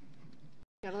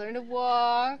got to learn to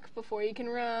walk before you can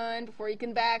run, before you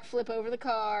can backflip over the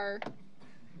car.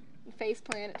 Face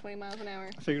plant at 20 miles an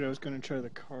hour. I figured I was going to try the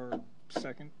car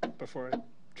second before I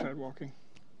tried walking.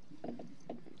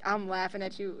 I'm laughing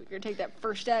at you. You're going to take that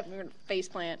first step and you're going to face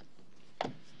plant.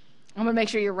 I'm going to make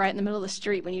sure you're right in the middle of the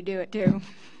street when you do it, too.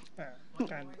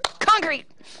 Concrete!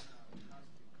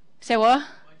 Say what?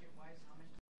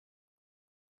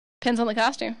 Depends on the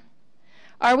costume.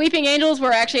 Our Weeping Angels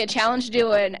were actually a challenge to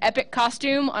do an epic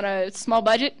costume on a small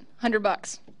budget,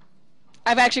 $100.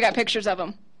 I've actually got pictures of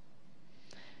them.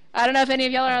 I don't know if any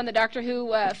of y'all are on the Doctor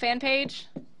Who fan page.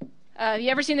 Have you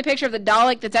ever seen the picture of the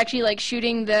Dalek that's actually like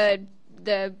shooting the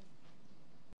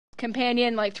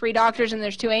companion, like 3 doctors and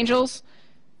there's 2 angels?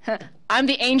 I'm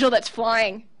the angel that's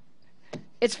flying.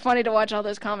 It's funny to watch all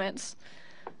those comments.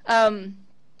 Like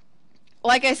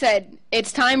I said,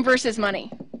 it's time versus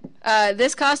money.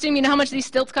 This costume, you know how much these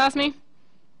stilts cost me?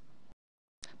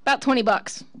 About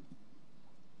 $20.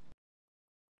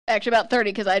 Actually, about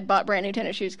 30 because I had bought brand new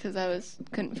tennis shoes because I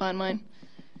couldn't find mine.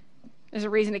 There's a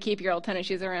reason to keep your old tennis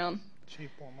shoes around.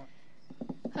 Cheap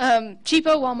Walmart.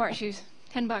 Cheapo Walmart shoes,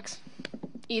 $10.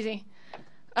 Easy.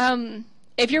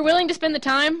 If you're willing to spend the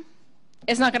time,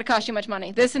 it's not going to cost you much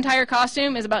money. This entire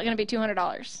costume is about going to be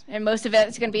 $200, and most of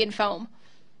it's going to be in foam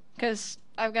because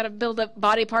I've got to build up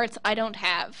body parts I don't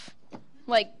have,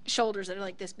 like shoulders that are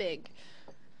like this big.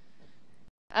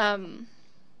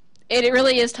 It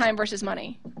really is time versus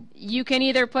money. You can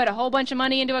either put a whole bunch of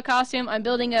money into a costume. I'm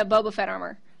building a Boba Fett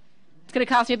armor. It's going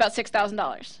to cost me about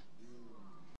 $6,000.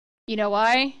 You know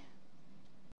why?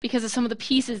 Because of some of the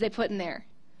pieces they put in there.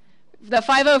 The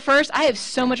 501st, I have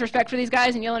so much respect for these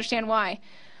guys, and you'll understand why.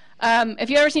 If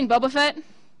you've ever seen Boba Fett, have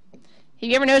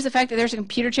you ever noticed the fact that there's a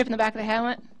computer chip in the back of the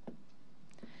helmet?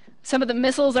 Some of the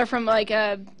missiles are from, like,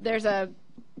 there's a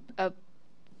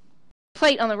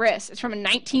plate on the wrist. It's from a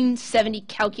 1970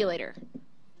 calculator.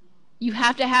 You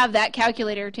have to have that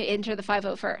calculator to enter the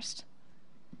 501st.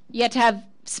 You have to have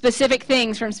specific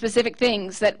things from specific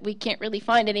things that we can't really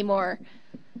find anymore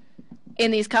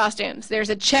in these costumes. There's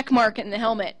a check mark in the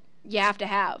helmet you have to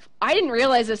have. I didn't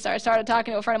realize this. I started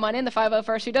talking to a friend of mine in the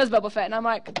 501st who does Boba Fett, and I'm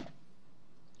like,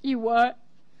 you what?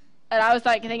 And I was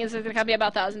like, thinking this is going to be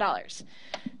about $1,000.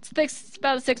 It's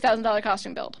about a $6,000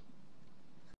 costume build.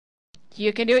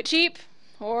 You can do it cheap,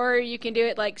 or you can do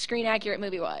it like screen accurate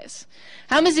movie-wise.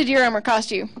 How much did your armor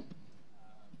cost you?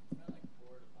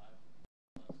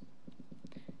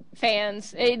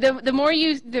 Fans. The more,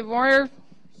 yeah.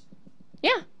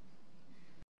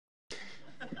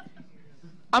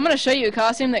 I'm going to show you a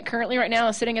costume that currently right now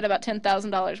is sitting at about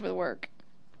 $10,000 with work.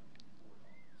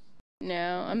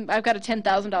 No, I've got a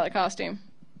 $10,000 costume.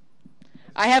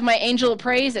 I have my Angel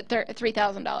Appraise at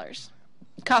 $3,000.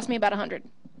 Cost me about $100.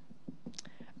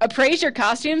 Appraise your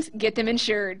costumes, get them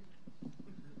insured.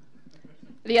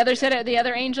 The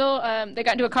other Angel, they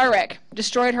got into a car wreck,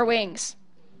 destroyed her wings.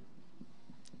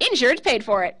 Insurance paid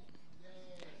for it.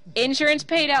 Insurance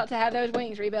paid out to have those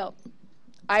wings rebuilt.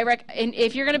 And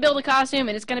if you're going to build a costume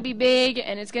and it's going to be big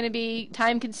and it's going to be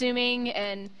time consuming,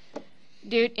 and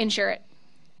dude, insure it.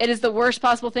 It is the worst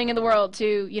possible thing in the world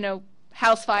to,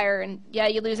 house fire, and yeah,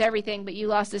 you lose everything, but you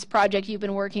lost this project you've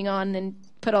been working on and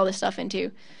put all this stuff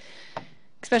into.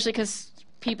 Especially because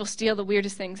people steal the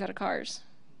weirdest things out of cars.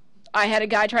 I had a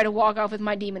guy try to walk off with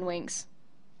my demon wings.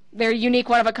 They're a unique,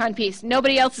 one-of-a-kind piece.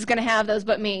 Nobody else is going to have those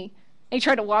but me. And he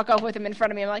tried to walk off with them in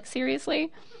front of me. I'm like,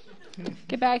 seriously?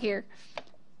 Get back here.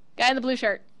 Guy in the blue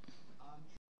shirt.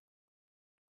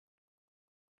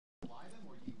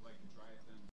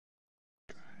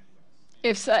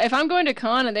 If I'm going to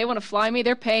con and they want to fly me,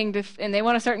 they're paying, and they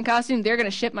want a certain costume, they're going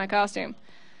to ship my costume.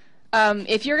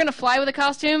 If you're going to fly with a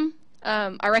costume,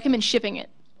 I recommend shipping it.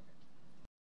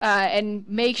 And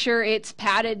make sure it's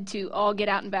padded to all get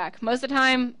out and back. Most of the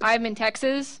time, I'm in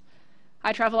Texas.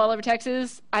 I travel all over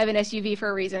Texas. I have an SUV for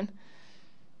a reason.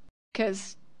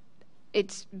 Because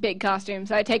it's big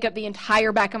costumes. I take up the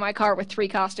entire back of my car with 3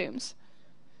 costumes.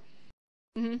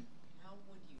 Mm-hmm.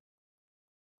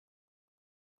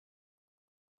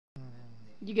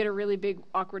 You get a really big,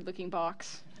 awkward-looking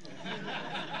box.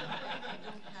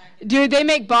 Dude, they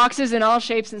make boxes in all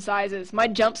shapes and sizes. My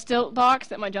jump stilt box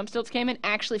that my jump stilts came in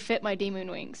actually fit my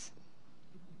demon wings.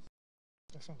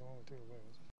 That's not the one we threw away,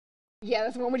 is it? Yeah,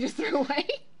 that's the one we just threw away.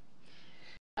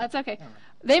 That's okay. All right.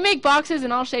 They make boxes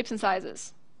in all shapes and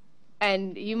sizes.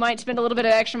 And you might spend a little bit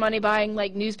of extra money buying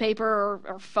like newspaper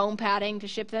or foam padding to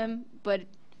ship them. But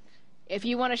if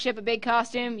you want to ship a big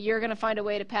costume, you're going to find a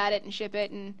way to pad it and ship it.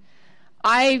 And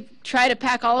I try to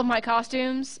pack all of my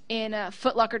costumes in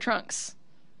Foot Locker trunks.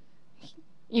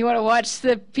 You want to watch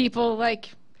the people,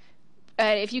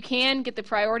 if you can, get the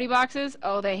priority boxes.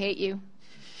 Oh, they hate you.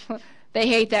 They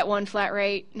hate that one flat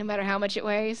rate, no matter how much it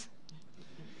weighs.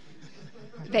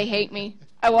 They hate me.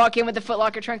 I walk in with the Foot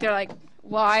Locker trunk. They're like,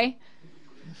 why?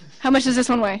 How much does this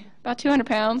one weigh? About 200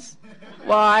 pounds.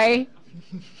 Why?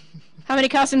 How many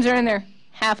costumes are in there?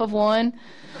 Half of one.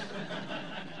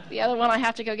 The other one I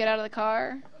have to go get out of the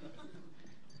car.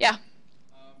 Yeah.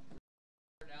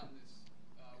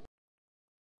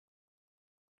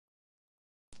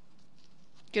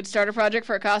 Good starter project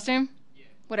for a costume? Yeah.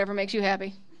 Whatever makes you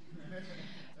happy.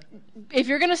 If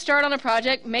you're going to start on a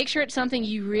project, make sure it's something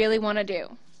you really want to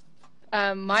do.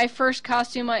 My first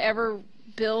costume I ever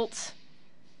built,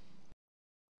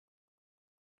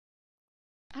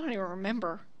 I don't even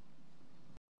remember.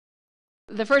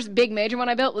 The first big major one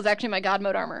I built was actually my God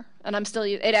Mode armor. And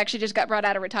it actually just got brought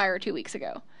out of retire 2 weeks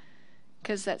ago.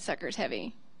 Because that sucker's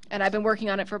heavy. And I've been working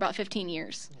on it for about 15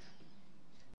 years.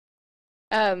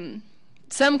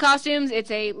 Some costumes, it's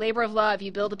a labor of love.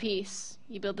 You build a piece.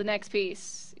 You build the next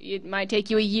piece. It might take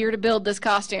you a year to build this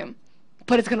costume.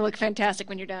 But it's going to look fantastic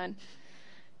when you're done.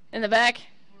 In the back.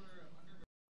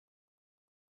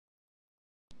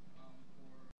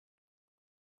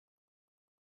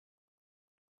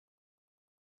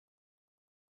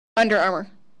 Under Armour.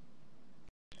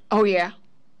 Oh yeah.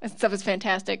 That stuff is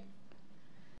fantastic.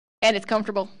 And it's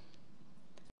comfortable.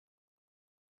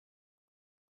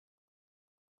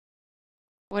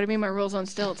 What do you mean my rules on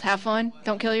stilts? Have fun.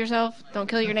 Don't kill yourself. Don't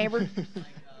kill your neighbor.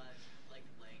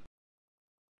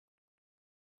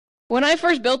 When I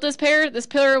first built this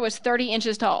pillar was 30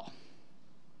 inches tall.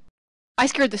 I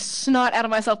scared the snot out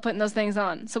of myself putting those things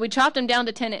on. So we chopped them down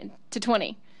to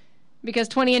 20. Because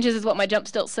 20 inches is what my jump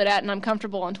stilts sit at, and I'm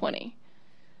comfortable on 20.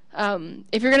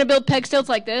 If you're going to build peg stilts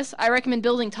like this, I recommend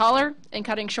building taller and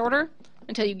cutting shorter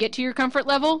until you get to your comfort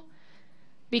level.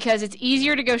 Because it's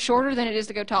easier to go shorter than it is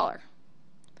to go taller.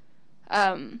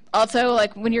 Also,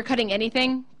 like when you're cutting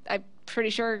anything, I'm pretty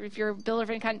sure if you're a builder of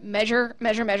any kind, measure,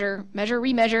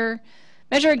 remeasure,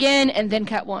 measure again, and then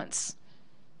cut once.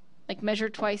 Like measure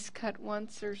twice, cut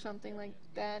once, or something like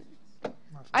that.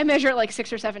 I measure it like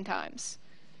 6 or 7 times.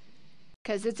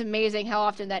 Because it's amazing how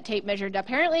often that tape measured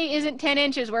apparently isn't 10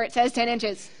 inches where it says 10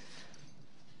 inches.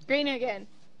 Green again.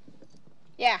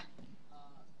 Yeah.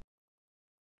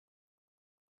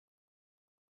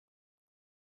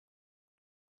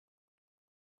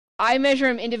 I measure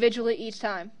them individually each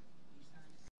time.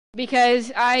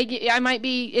 Because I might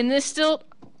be in this stilt,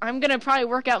 I'm going to probably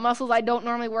work out muscles I don't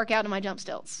normally work out in my jump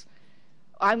stilts.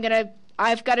 I've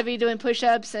got to be doing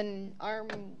push-ups and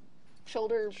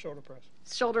shoulder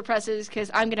presses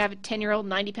because I'm going to have a 10-year-old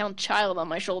 90-pound child on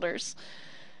my shoulders.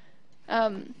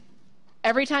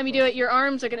 Every time you do it, your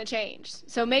arms are going to change.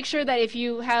 So make sure that if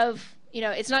you have,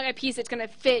 it's not a piece that's going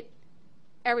to fit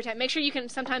every time. Make sure you can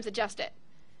sometimes adjust it.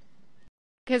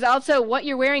 Because also what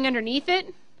you're wearing underneath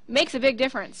it makes a big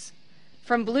difference.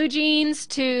 From blue jeans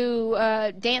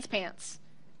to dance pants.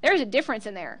 There's a difference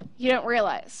in there you don't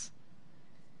realize.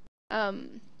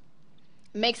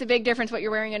 Makes a big difference what you're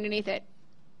wearing underneath it.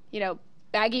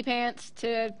 Baggy pants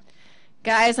to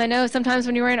guys, I know sometimes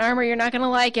when you're wearing armor you're not going to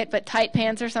like it, but tight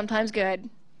pants are sometimes good.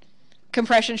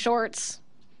 Compression shorts.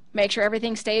 Make sure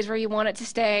everything stays where you want it to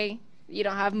stay. You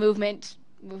don't have movement.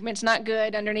 Movement's not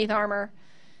good underneath armor.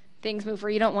 Things move where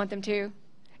you don't want them to.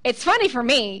 It's funny for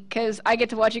me because I get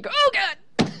to watch you go, oh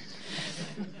God!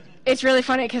 It's really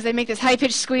funny because they make this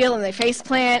high-pitched squeal and they face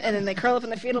plant and then they curl up in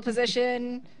the fetal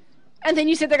position. And then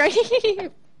you sit there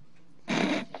going,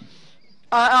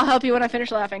 I'll help you when I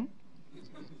finish laughing.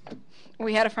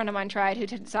 We had a friend of mine tried who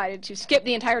decided to skip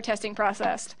the entire testing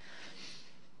process.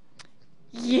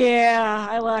 Yeah,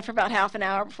 I laughed for about half an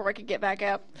hour before I could get back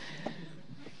up.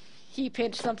 He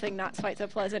pinched something not quite so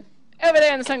pleasant. Over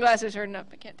there, and the sunglasses are up.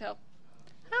 I can't tell.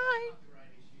 Hi.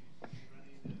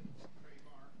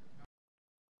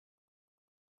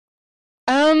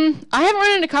 I haven't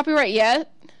run into copyright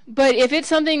yet, but if it's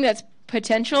something that's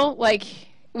potential, like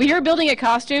when you're building a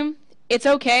costume, it's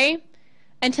okay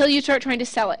until you start trying to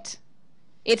sell it.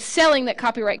 It's selling that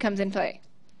copyright comes in play.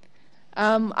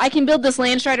 I can build this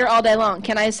Landstrider all day long.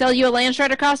 Can I sell you a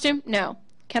Landstrider costume? No.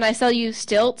 Can I sell you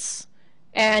stilts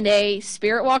and a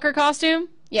Spirit Walker costume?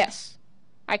 Yes.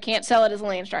 I can't sell it as a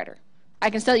Landstrider. I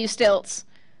can sell you stilts.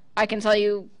 I can sell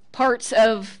you parts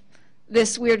of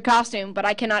this weird costume, but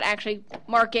I cannot actually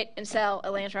market and sell a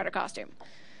Landstrider costume.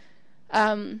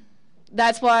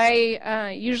 That's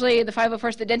why usually the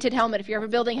 501st, the dented helmet, if you're ever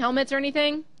building helmets or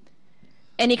anything,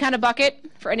 any kind of bucket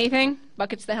for anything,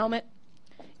 bucket's the helmet.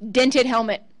 Dented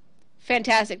helmet,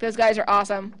 fantastic. Those guys are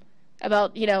awesome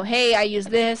about, hey, I use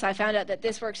this, I found out that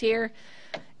this works here.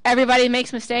 Everybody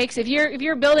makes mistakes. If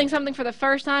you're building something for the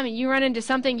first time and you run into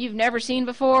something you've never seen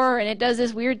before and it does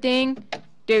this weird thing,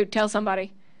 dude, tell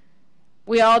somebody.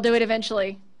 We all do it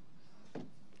eventually.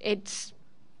 It's,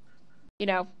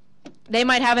 they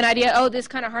might have an idea, oh, this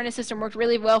kind of harness system worked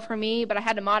really well for me, but I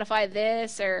had to modify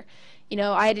this, or,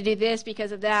 I had to do this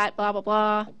because of that, blah, blah,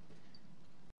 blah.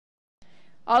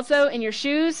 Also, in your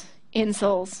shoes,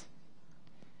 insoles.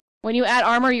 When you add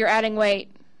armor, you're adding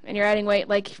weight. And you're adding weight,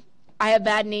 like, I have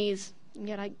bad knees, and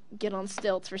yet I get on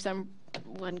stilts for some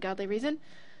ungodly reason.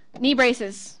 Knee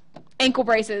braces, ankle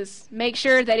braces. Make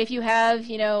sure that if you have,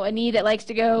 a knee that likes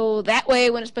to go that way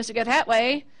when it's supposed to go that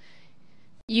way,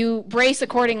 you brace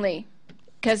accordingly.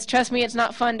 Because trust me, it's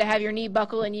not fun to have your knee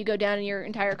buckle and you go down in your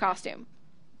entire costume.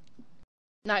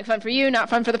 Not fun for you, not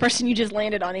fun for the person you just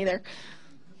landed on either.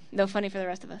 No funny for the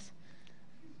rest of us.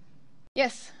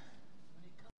 Yes?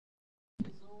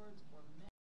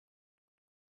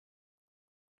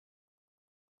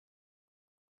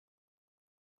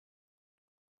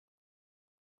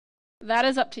 That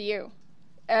is up to you.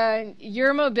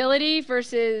 Your mobility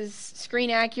versus screen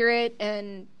accurate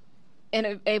and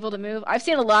able to move. I've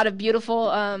seen a lot of beautiful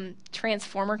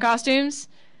Transformer costumes.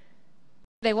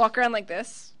 They walk around like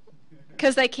this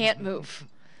because they can't move.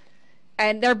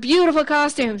 And they're beautiful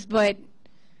costumes, but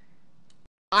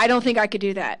I don't think I could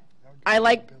do that. I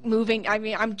like moving. I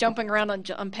mean, I'm jumping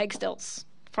around on peg stilts.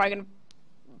 Probably going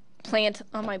to plant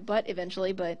on my butt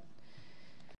eventually, but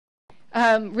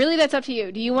really that's up to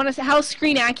you. Do you want to, how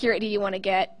screen accurate do you want to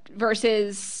get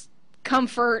versus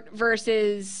comfort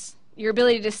versus your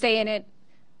ability to stay in it?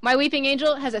 My Weeping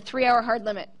Angel has a 3-hour hard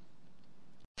limit.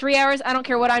 3 hours, I don't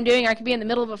care what I'm doing. I could be in the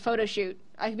middle of a photo shoot.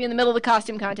 I could be in the middle of the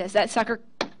costume contest. That sucker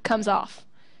comes off.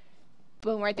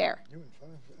 Boom, right there. You went 5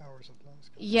 hours at last.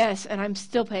 Yes, and I'm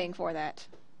still paying for that.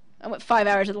 I went 5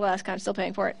 hours at the last con, still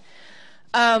paying for it.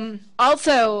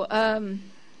 Also,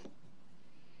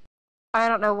 I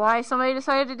don't know why somebody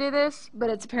decided to do this, but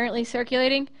it's apparently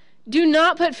circulating. Do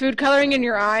not put food coloring in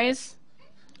your eyes.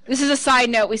 This is a side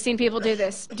note. We've seen people do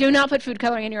this. Do not put food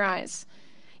coloring in your eyes.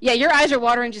 Yeah, your eyes are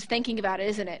watering just thinking about it,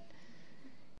 isn't it?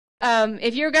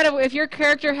 If your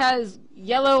character has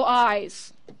yellow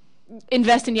eyes,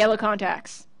 invest in yellow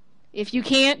contacts. If you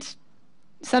can't,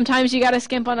 sometimes you got to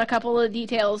skimp on a couple of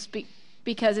details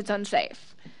because it's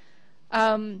unsafe.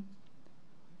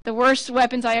 The worst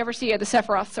weapons I ever see are the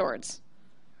Sephiroth swords.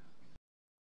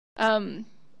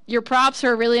 Your props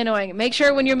are really annoying. Make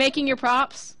sure when you're making your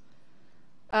props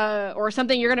or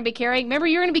something you're going to be carrying, remember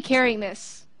you're going to be carrying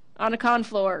this on a con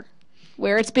floor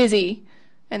where it's busy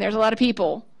and there's a lot of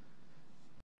people.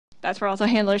 That's where also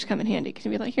handlers come in handy because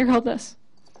you'll be like, here, hold this.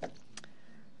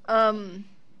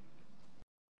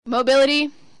 Mobility,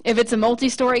 if it's a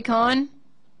multi-story con,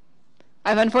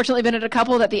 I've unfortunately been at a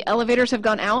couple that the elevators have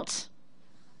gone out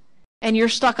and you're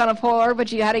stuck on a floor,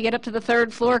 but you got to get up to the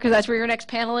 3rd floor because that's where your next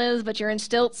panel is, but you're in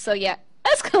stilts. So yeah,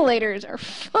 escalators are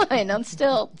fun on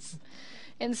stilts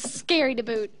and scary to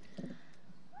boot.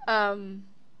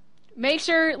 Make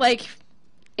sure, like,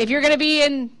 if you're going to be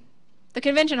in the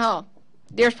convention hall,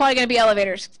 there's probably going to be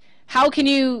elevators. How can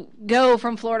you go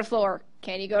from floor to floor?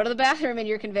 Can you go to the bathroom in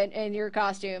your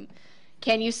costume?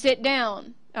 Can you sit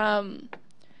down?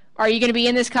 Are you going to be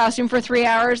in this costume for 3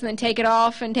 hours and then take it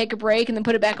off and take a break and then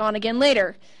put it back on again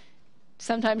later?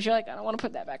 Sometimes you're like, I don't want to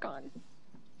put that back on.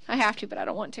 I have to, but I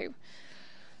don't want to.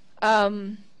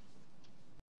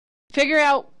 Figure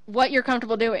out what you're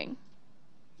comfortable doing.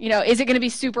 You know, is it going to be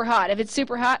super hot? If it's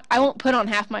super hot, I won't put on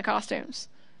half my costumes.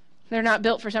 They're not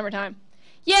built for summertime.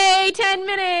 Yay, 10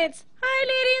 minutes! Hi,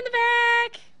 lady in the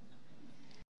back!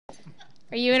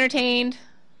 Are you entertained?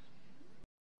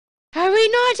 Are we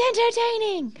not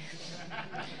entertaining?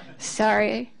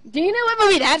 Sorry. Do you know what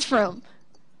movie that's from?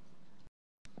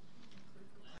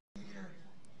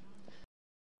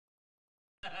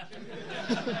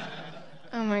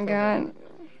 Oh my god.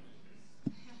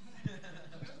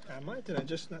 I might, and I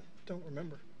just don't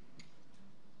remember.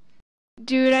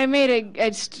 Dude, I made a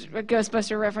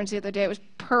Ghostbuster reference the other day. It was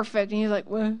perfect. And he's like,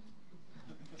 what?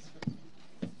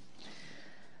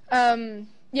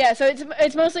 Yeah, so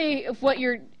it's mostly what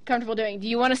you're comfortable doing. Do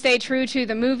you want to stay true to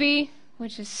the movie?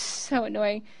 Which is so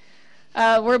annoying.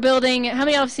 We're building... How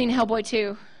many of you have seen Hellboy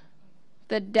 2?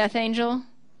 The Death Angel?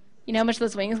 You know how much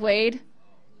those wings weighed?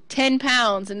 10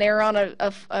 pounds, and they were on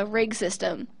a rig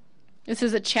system. This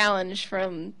is a challenge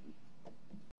from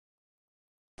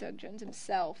Doug Jones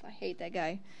himself. I hate that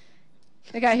guy.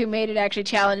 The guy who made it actually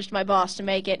challenged my boss to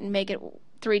make it and make it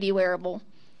 3D wearable.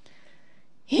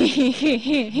 I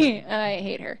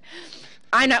hate her.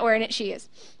 I'm not wearing it, she is.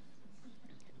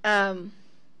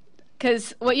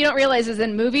 Because what you don't realize is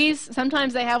in movies,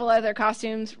 sometimes they have a lot of their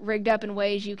costumes rigged up in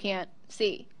ways you can't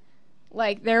see.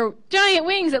 Like, they're giant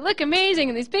wings that look amazing,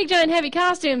 and these big, giant, heavy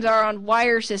costumes are on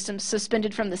wire systems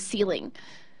suspended from the ceiling.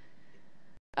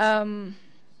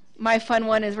 My fun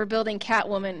one is we're building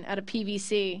Catwoman out of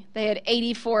PVC. They had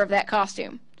 84 of that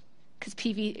costume, because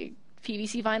PVC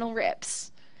vinyl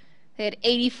rips. They had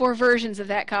 84 versions of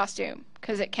that costume,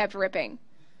 because it kept ripping.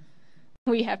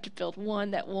 We have to build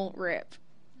one that won't rip.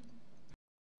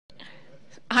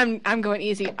 I'm going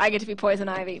easy. I get to be Poison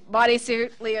Ivy.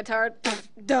 Bodysuit, leotard,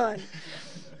 done.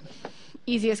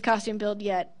 Easiest costume build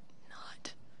yet.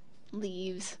 Not.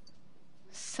 Leaves.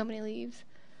 So many leaves.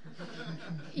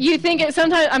 You think it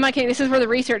sometimes... I'm not kidding. This is where the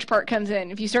research part comes in.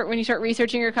 When you start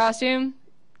researching your costume,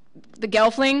 the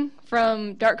Gelfling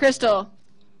from Dark Crystal.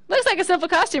 Looks like a simple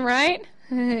costume, right?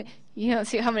 You don't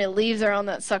see how many leaves are on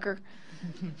that sucker.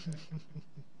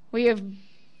 We have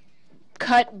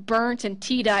cut, burnt, and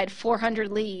tea-dyed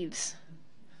 400 leaves.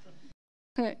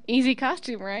 Easy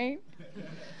costume, right?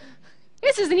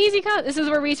 This is an easy costume. This is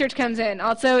where research comes in.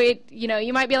 Also,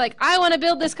 you might be like, I want to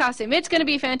build this costume. It's going to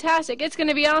be fantastic. It's going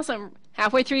to be awesome.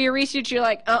 Halfway through your research, you're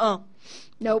like,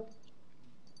 nope.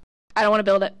 I don't want to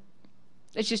build it.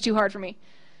 It's just too hard for me.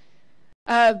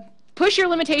 Push your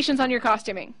limitations on your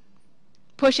costuming.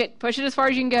 Push it. Push it as far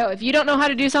as you can go. If you don't know how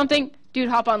to do something, dude,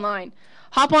 hop online.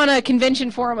 Hop on a convention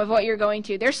forum of what you're going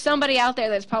to. There's somebody out there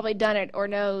that's probably done it or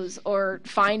knows, or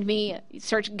find me,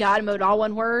 search God Mode, all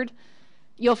one word.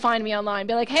 You'll find me online.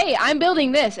 Be like, hey, I'm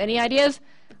building this. Any ideas?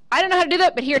 I don't know how to do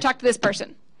that, but here, talk to this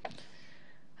person.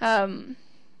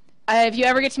 If you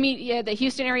ever get to meet the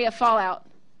Houston area Fallout,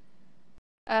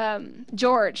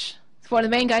 George, is one of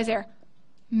the main guys there.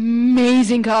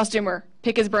 Amazing costumer.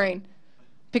 Pick his brain.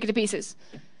 Pick it to pieces.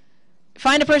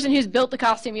 Find a person who's built the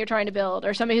costume you're trying to build,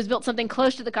 or somebody who's built something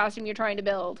close to the costume you're trying to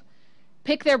build.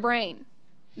 Pick their brain.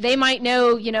 They might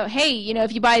know, hey,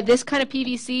 if you buy this kind of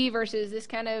PVC versus this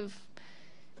kind of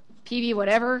PV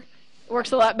whatever, it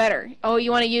works a lot better. Oh,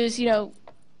 you want to use,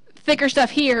 thicker stuff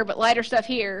here, but lighter stuff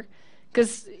here,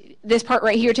 because this part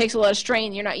right here takes a lot of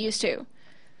strain you're not used to.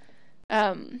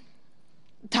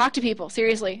 Talk to people,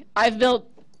 seriously. I've built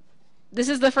This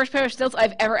is the first pair of stilts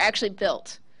I've ever actually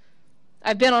built.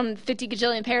 I've been on 50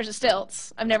 gajillion pairs of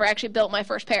stilts. I've never actually built my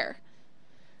first pair.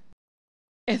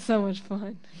 It's so much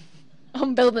fun.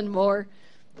 I'm building more.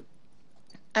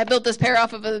 I built this pair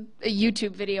off of a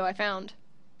YouTube video I found.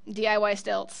 DIY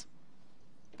stilts.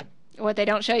 What they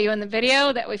don't show you in the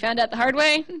video that we found out the hard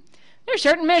way, there's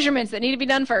certain measurements that need to be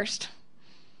done first.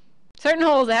 Certain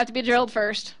holes that have to be drilled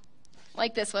first.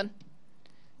 Like this one.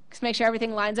 Just make sure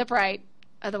everything lines up right.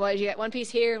 Otherwise you got one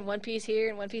piece here and one piece here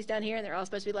and one piece down here and they're all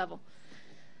supposed to be level.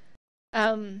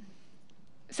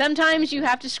 Sometimes you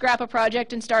have to scrap a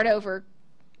project and start over.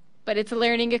 But it's a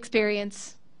learning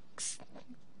experience.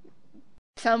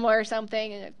 Somewhere,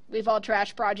 something. We've all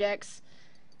trashed projects.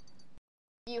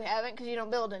 You haven't because you don't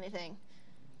build anything.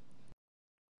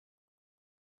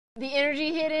 The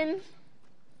energy hidden.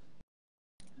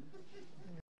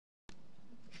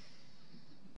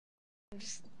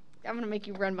 I'm going to make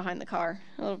you run behind the car.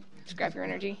 I'll scrap your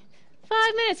energy.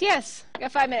 5 minutes, yes. I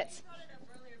got 5 minutes. brought it up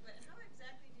earlier, but how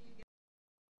exactly do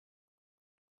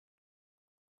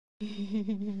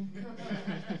you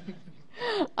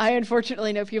get I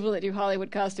unfortunately know people that do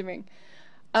Hollywood costuming.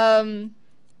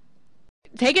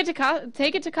 Take it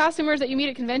to costumers that you meet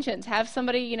at conventions. Have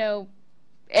somebody, you know,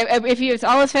 if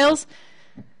all else fails,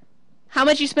 how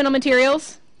much you spend on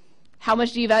materials, how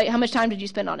much time did you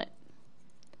spend on it?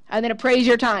 And then appraise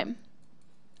your time.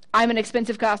 I'm an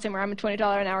expensive costumer. I'm a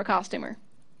 $20 an hour costumer.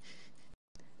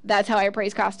 That's how I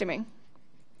appraise costuming.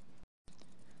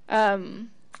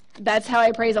 That's how I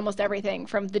appraise almost everything,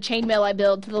 from the chainmail I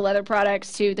build to the leather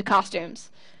products to the costumes.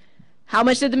 How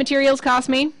much did the materials cost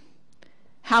me?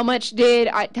 How much time did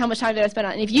I spend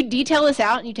on it? And if you detail this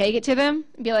out and you take it to them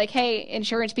and be like, hey,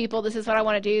 insurance people, this is what I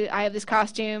want to do. I have this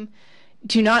costume.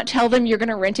 Do not tell them you're going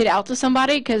to rent it out to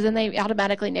somebody, because then they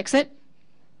automatically nix it.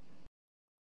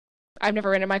 I've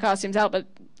never rented my costumes out, but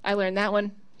I learned that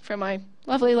one from my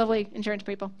lovely, lovely insurance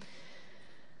people.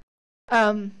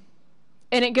 And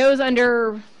it goes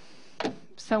under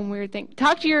some weird thing.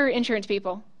 Talk to your insurance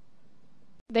people.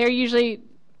 They're usually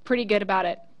pretty good about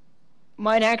it.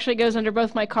 Mine actually goes under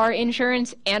both my car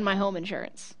insurance and my home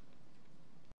insurance.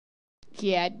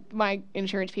 Yeah, my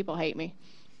insurance people hate me.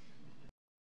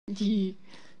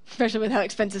 Especially with how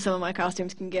expensive some of my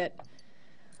costumes can get.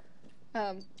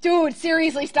 Dude,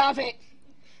 seriously, stop it!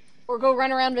 Or go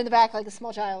run around in the back like a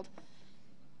small child.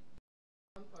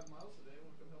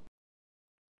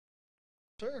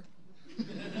 Sure.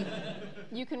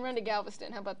 You can run to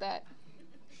Galveston. How about that?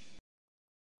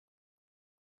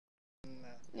 No.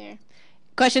 Yeah.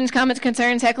 Questions, comments,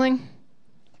 concerns, heckling?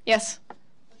 Yes.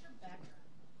 What's your background?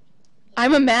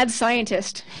 I'm a mad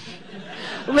scientist.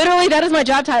 Literally, that is my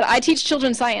job title. I teach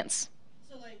children science.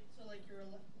 So like you're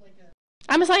like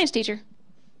a. I'm a science teacher.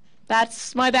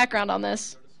 That's my background on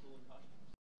this.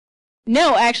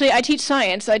 No, actually, I teach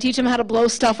science. I teach them how to blow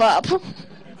stuff up.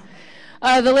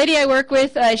 The lady I work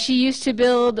with, she used to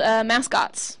build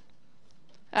mascots.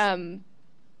 I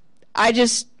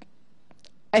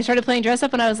started playing dress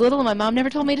up when I was little, and my mom never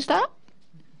told me to stop.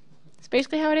 That's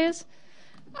basically how it is.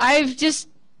 I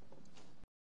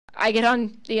get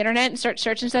on the internet and start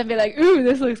searching stuff and be like, ooh,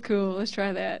 this looks cool. Let's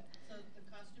try that. So the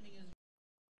costuming is.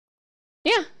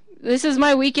 Yeah, this is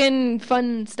my weekend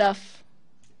fun stuff.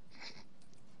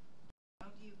 How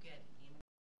do you get?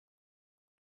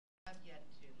 I've yet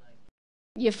to like.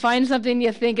 You find something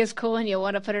you think is cool and you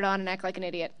want to put it on and act like an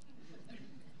idiot.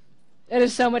 It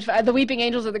is so much fun. The Weeping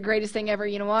Angels are the greatest thing ever.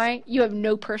 You know why? You have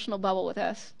no personal bubble with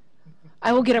us.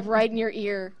 I will get up right in your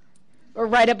ear or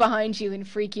right up behind you and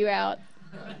freak you out.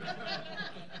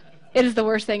 It is the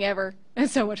worst thing ever.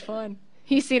 It's so much fun.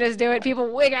 He's seen us do it. People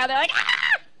wig out. They're like,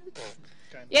 ah!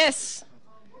 Yes.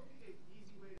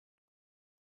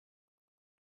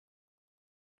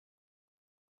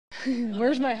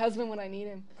 Where's my husband when I need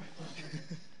him?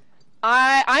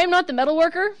 I am not the metal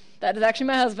worker. That is actually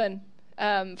my husband.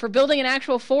 For building an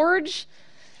actual forge,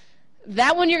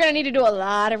 that one you're going to need to do a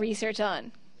lot of research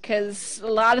on, because a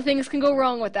lot of things can go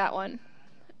wrong with that one.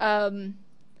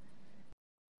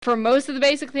 For most of the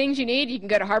basic things you need, you can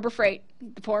go to Harbor Freight,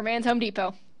 the poor man's Home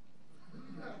Depot.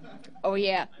 Oh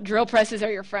yeah, drill presses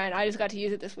are your friend. I just got to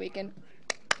use it this weekend.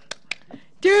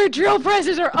 Dude, drill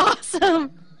presses are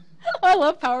awesome! I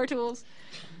love power tools.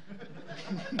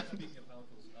 Speaking of power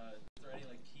tools, is there any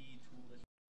like key tool that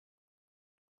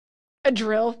A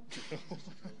drill.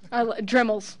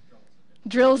 Dremels.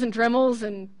 Drills and Dremels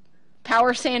and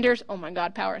power sanders. Oh my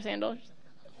god, power sanders.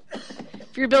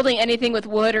 If you're building anything with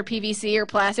wood or PVC or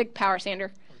plastic, power sander.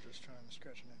 Or just trying to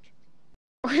scratch an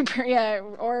itch.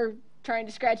 Or trying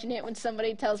to scratch an it when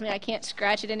somebody tells me I can't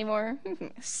scratch it anymore.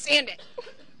 Sand it.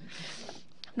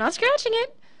 I'm not scratching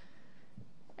it.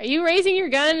 Are you raising your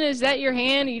gun? Is that your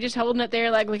hand? Are you just holding it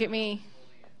there like, look at me?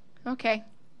 Okay.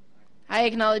 I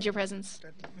acknowledge your presence.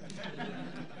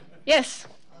 Yes?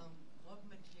 What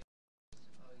materials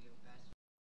are you passing?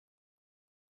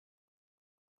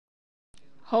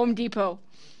 Home Depot.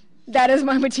 That is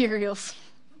my materials.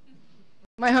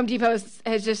 My Home Depot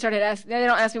has just started asking. They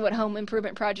don't ask me what home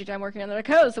improvement project I'm working on. They're like,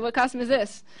 oh, so what costume is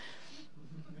this?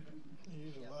 You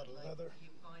use a lot of leather. You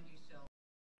find yourself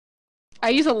I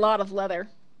use a lot of leather.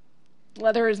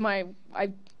 Leather is I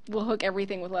will hook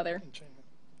everything with leather. And chainmail.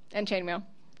 And chainmail.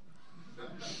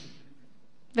 But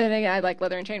then again, I like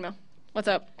leather and chainmail. What's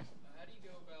up? How do you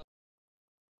go about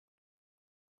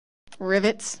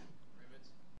Rivets. rivets?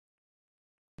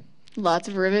 Lots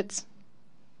of rivets.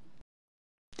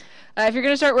 If you're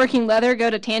going to start working leather, go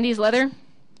to Tandy's Leather.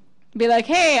 Be like,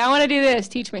 hey, I want to do this.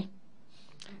 Teach me.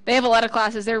 They have a lot of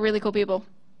classes. They're really cool people.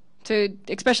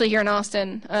 Especially here in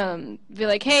Austin. Be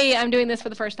like, hey, I'm doing this for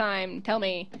the first time. Tell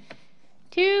me.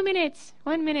 2 minutes.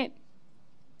 1 minute.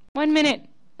 1 minute.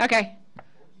 Okay.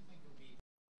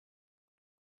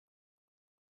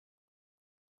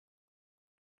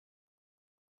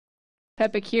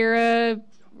 Pepakura,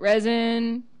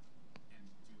 resin,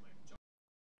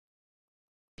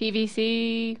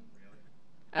 PVC.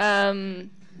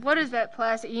 What is that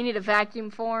plastic? You need a vacuum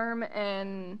form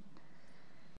and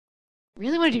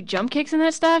really want to do jump kicks and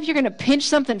that stuff? You're going to pinch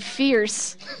something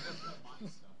fierce.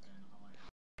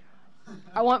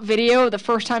 I want video of the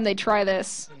first time they try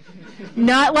this.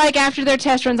 Not like after their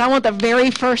test runs. I want the very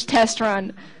first test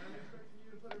run.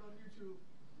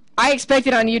 I expect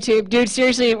it on YouTube. Dude,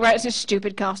 seriously, it's just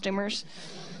stupid costumers.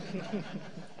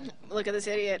 Look at this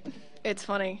idiot. It's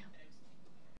funny.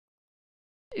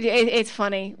 It's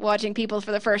funny watching people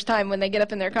for the first time when they get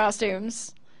up in their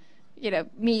costumes. You know,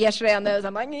 me yesterday on those,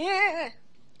 I'm like, yeah.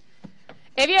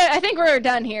 I think we're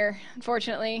done here,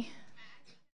 unfortunately.